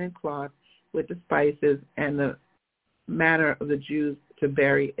in linen cloth with the spices and the manner of the Jews to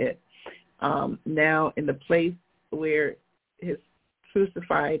bury it. Now, in the place where his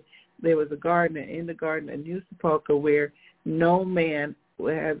crucified, there was a garden, and in the garden a new sepulchre where no man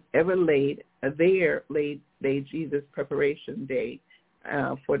would have ever laid. There laid Jesus' preparation day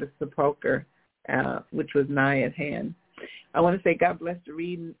for the sepulchre, which was nigh at hand. I want to say God bless the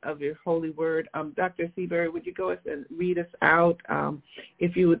reading of your holy word. Dr. Seabury, would you go and read us out?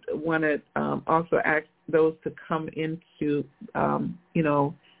 If you would want to also ask those to come into,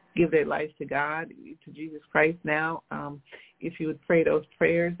 give their lives to God, to Jesus Christ now. If you would pray those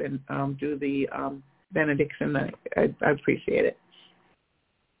prayers and do the benediction, I appreciate it.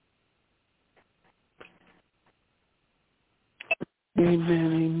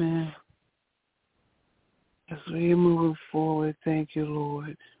 Amen, amen. As we move forward, thank you,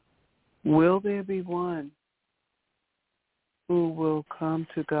 Lord. Will there be one who will come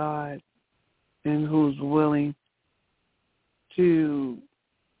to God and who's willing to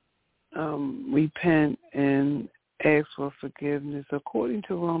repent and ask for forgiveness according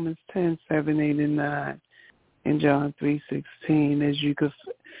to Romans 10:7, 8, and 9, and John 3:16. As you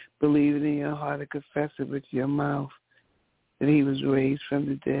believe it in your heart and confess it with your mouth that he was raised from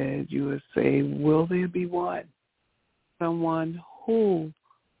the dead, you will say, will there be one? Someone who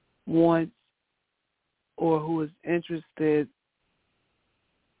wants or who is interested,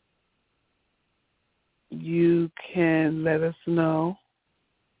 you can let us know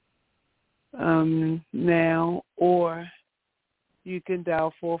now, or you can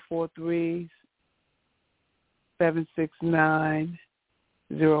dial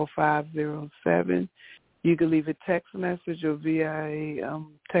 443-769-0507. You can leave a text message or via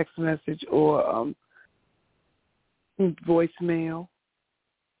text message or voicemail,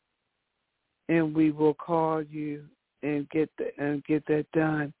 and we will call you and get that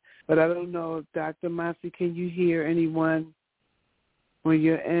done. But I don't know, Dr. Almasi, can you hear anyone on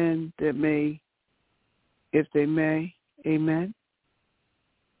your end that may, if they may? Amen.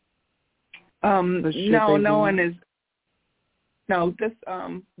 No one is. No, this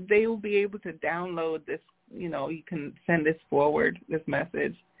they will be able to download this. You know, you can send this forward, this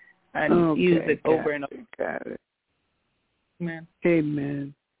message, and use it over and over. Got it. Amen.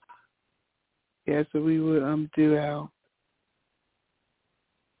 Amen. Yeah, so we would do our.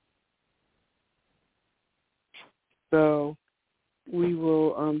 So we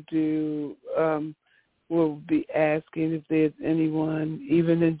will we'll be asking if there's anyone,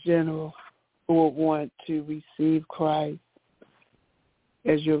 even in general, who would want to receive Christ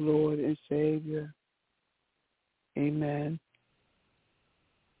as your Lord and Savior. Amen.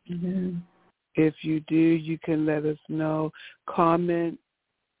 Mm-hmm. If you do, you can let us know. Comment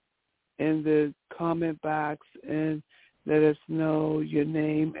in the comment box and let us know your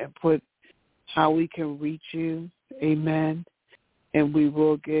name and put how we can reach you. Amen. And we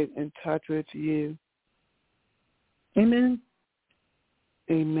will get in touch with you. Amen.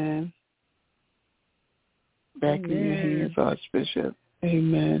 Amen. Back in your hands, Archbishop.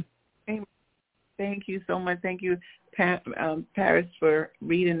 Amen. Amen. Thank you so much. Thank you, Paris, for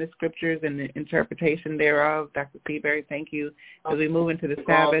reading the scriptures and the interpretation thereof. Dr. Seabury, thank you. As we move into the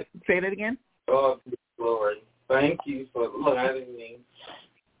Sabbath. Say that again. God be glory. Thank you for letting me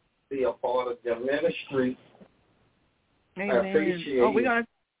be a part of your ministry. Amen. I appreciate we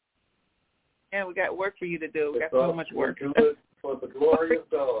got work for you to do. We got so much work. Do it for the glory of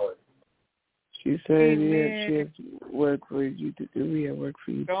God. She said, yeah, she has work for you to do. We have work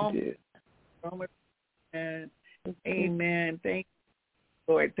for you to do. Amen. Thank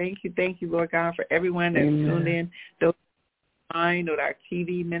you, Lord. Thank you, Lord God, for everyone that's tuned in. Those online or our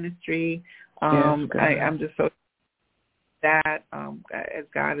TV ministry. I'm just so that as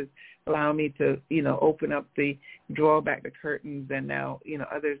God is allowing me to, open up draw back the curtains, and now,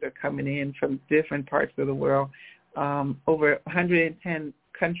 others are coming in from different parts of the world. Over 110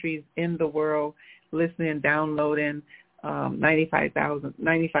 countries in the world listening, downloading, 95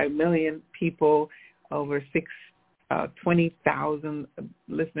 million people, over 20,000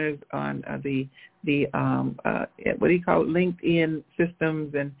 listeners on the LinkedIn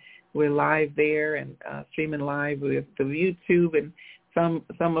systems, and we're live there and streaming live with the YouTube, and some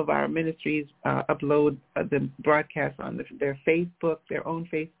of our ministries upload the broadcast on their Facebook, their own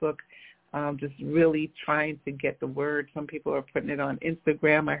Facebook. Just really trying to get the word. Some people are putting it on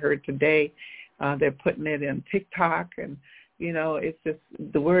Instagram. I heard today they're putting it in TikTok, and it's just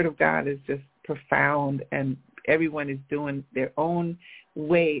the word of God is just profound, and everyone is doing their own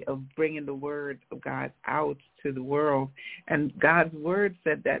way of bringing the word of God out to the world. And God's word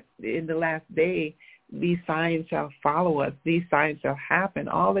said that in the last day, these signs shall follow us. These signs shall happen.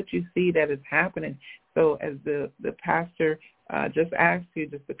 All that you see that is happening. So as the pastor just asked you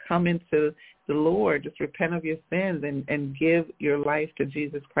just to come into the Lord, just repent of your sins and give your life to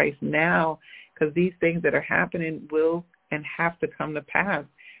Jesus Christ now, because these things that are happening will and have to come to pass.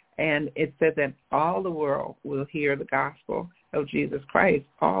 And it said that all the world will hear the gospel of Jesus Christ,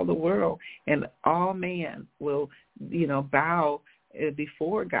 all the world, and all man will, bow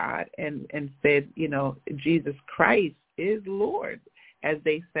before God and said, Jesus Christ is Lord. As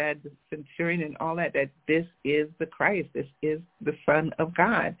they said, the centurion and all that this is the Christ, this is the Son of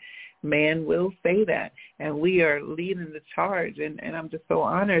God. Man will say that, and we are leading the charge, and I'm just so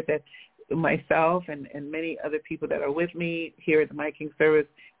honored that myself and many other people that are with me here at the My King Service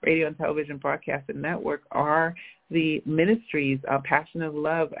Radio and Television Broadcasting Network are the ministries, Passion of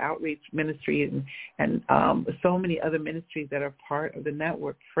Love Outreach Ministry, and so many other ministries that are part of the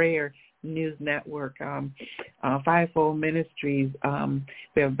network, Prayer News Network, Fivefold Ministries,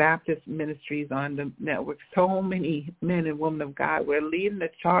 we have Baptist Ministries on the network. So many men and women of God, we're leading the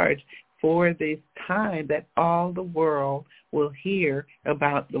charge for this time that all the world will hear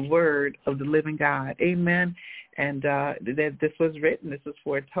about the word of the living God. Amen. And that this was written, this was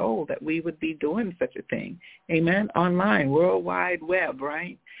foretold that we would be doing such a thing. Amen. Online, World Wide Web,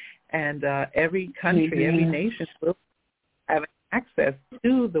 right? And every country, every nation will have access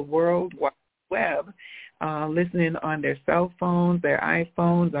to the World Wide Web, listening on their cell phones, their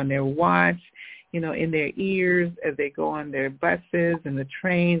iPhones, on their watch, in their ears as they go on their buses and the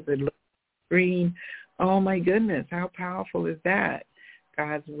trains, the screen. Oh, my goodness, how powerful is that?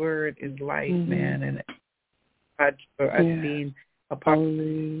 God's word is life, man, and God for us being a part of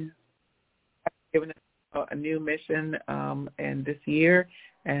it, giving us a new mission and this year.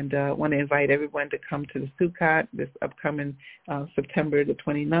 And I want to invite everyone to come to the Sukkot this upcoming September the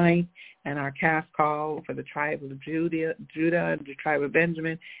 29th, and our cast call for the tribe of Judah, the tribe of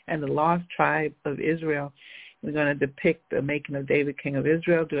Benjamin, and the lost tribe of Israel. We're going to depict the making of David, king of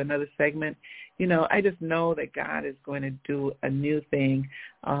Israel, do another segment. I just know that God is going to do a new thing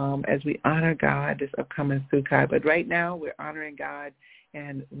as we honor God this upcoming Sukkot. But right now we're honoring God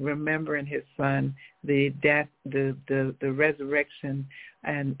and remembering his son, the death, the resurrection,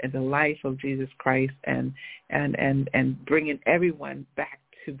 and the life of Jesus Christ, and bringing everyone back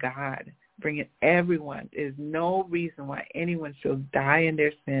to God, bringing everyone. There's no reason why anyone should die in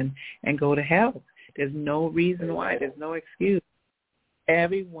their sin and go to hell. There's no reason why. There's no excuse.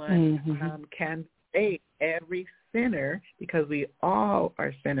 Everyone can save, every sinner, because we all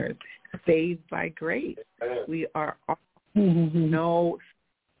are sinners, saved by grace. We are all no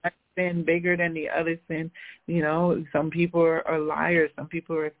sin bigger than the other sin. Some people are liars, some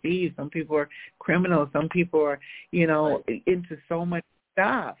people are thieves, some people are criminals, some people are, into so much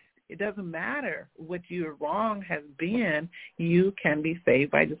stuff. It doesn't matter what your wrong has been. You can be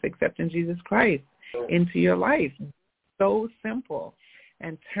saved by just accepting Jesus Christ into your life. So simple.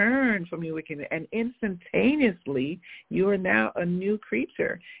 And turn from your wickedness, and instantaneously you are now a new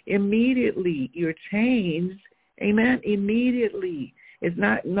creature. Immediately you're changed. Amen. Immediately. It's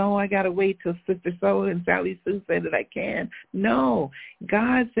not, no, I got to wait till Sister So and Sally Sue say that I can. No,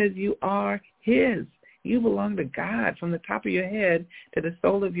 God says you are his. You belong to God from the top of your head to the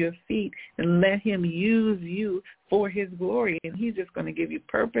sole of your feet, and let him use you for his glory. And he's just going to give you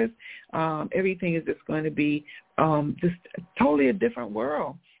purpose. Everything is just going to be just totally a different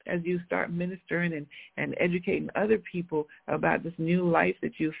world as you start ministering and educating other people about this new life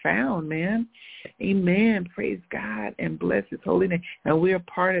that you found, man. Amen. Praise God and bless his holy name. And we are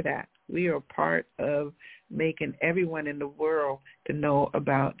part of that. We are part of making everyone in the world to know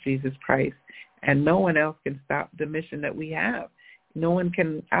about Jesus Christ. And no one else can stop the mission that we have. No one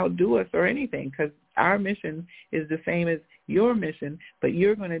can outdo us or anything, because our mission is the same as your mission, but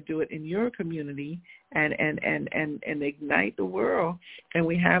you're going to do it in your community and ignite the world. And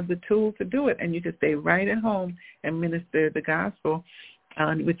we have the tools to do it. And you can stay right at home and minister the gospel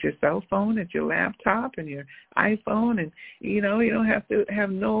with your cell phone, at your laptop, and your iPhone, and you don't have to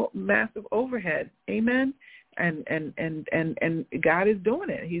have no massive overhead. Amen. And God is doing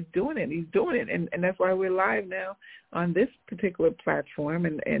it. He's doing it. And that's why we're live now on this particular platform.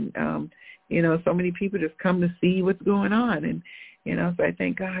 And so many people just come to see what's going on. And, so I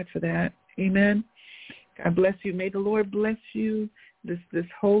thank God for that. Amen. God bless you. May the Lord bless you this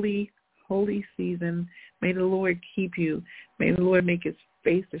holy season. May the Lord keep you. May the Lord make his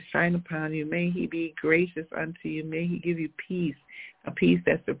face to shine upon you. May he be gracious unto you. May he give you peace, a peace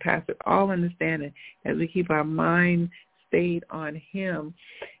that surpasses all understanding, as we keep our mind stayed on him.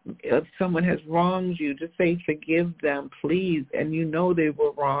 If someone has wronged you, just say forgive them, please. And they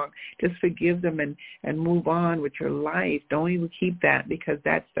were wrong. Just forgive them and move on with your life. Don't even keep that, because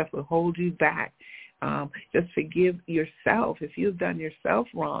that stuff will hold you back. Just forgive yourself. If you've done yourself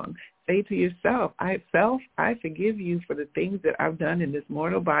wrong, say to yourself, I forgive you for the things that I've done in this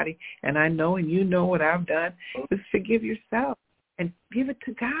mortal body, and I know and you know what I've done. Just forgive yourself and give it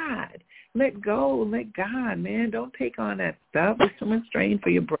to God. Let go. Let God, man. Don't take on that stuff. It's too much strain for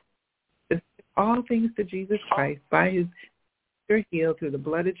your brother. Just give all things to Jesus Christ. By his you're healed through the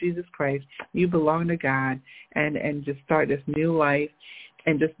blood of Jesus Christ. You belong to God, and just start this new life.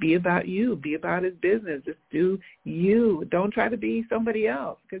 And just be about you. Be about his business. Just do you. Don't try to be somebody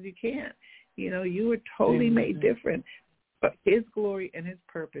else, because you can't. You were totally made different. But his glory and his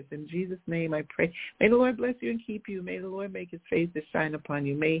purpose. In Jesus' name I pray. May the Lord bless you and keep you. May the Lord make his face to shine upon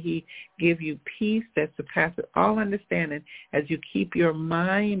you. May he give you peace that surpasses all understanding as you keep your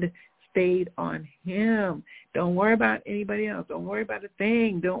mind stayed on him. Don't worry about anybody else. Don't worry about a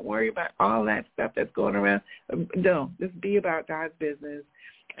thing. Don't worry about all that stuff that's going around. Don't. Just be about God's business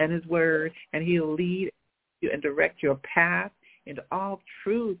and his word, and he'll lead you and direct your path. into all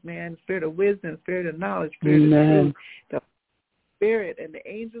truth, man, spirit of wisdom, spirit of knowledge, spirit of truth. The Spirit and the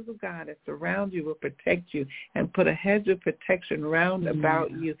angels of God that surround you will protect you and put a hedge of protection round about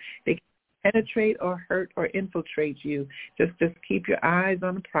you. They can penetrate or hurt or infiltrate you. Just keep your eyes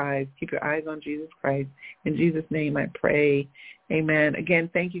on the prize. Keep your eyes on Jesus Christ. In Jesus' name I pray. Amen. Again,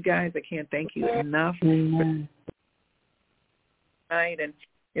 thank you guys. I can't thank you enough for tonight and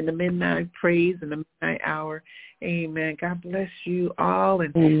in the midnight praise, in the midnight hour. Amen. God bless you all,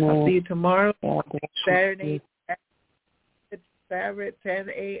 and I'll see you tomorrow, Saturday, 10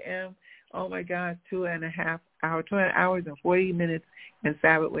 a.m. Oh, my God, 2.5 hours and 40 minutes, and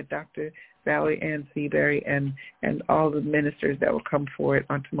Sabbath with Dr. Valerie Ann Seabury and all the ministers that will come forward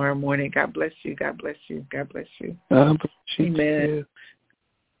on tomorrow morning. God bless you. God bless you. God bless you. God bless you. Amen. Too.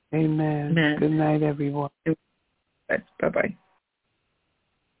 Amen. Good night, everyone. Bye-bye.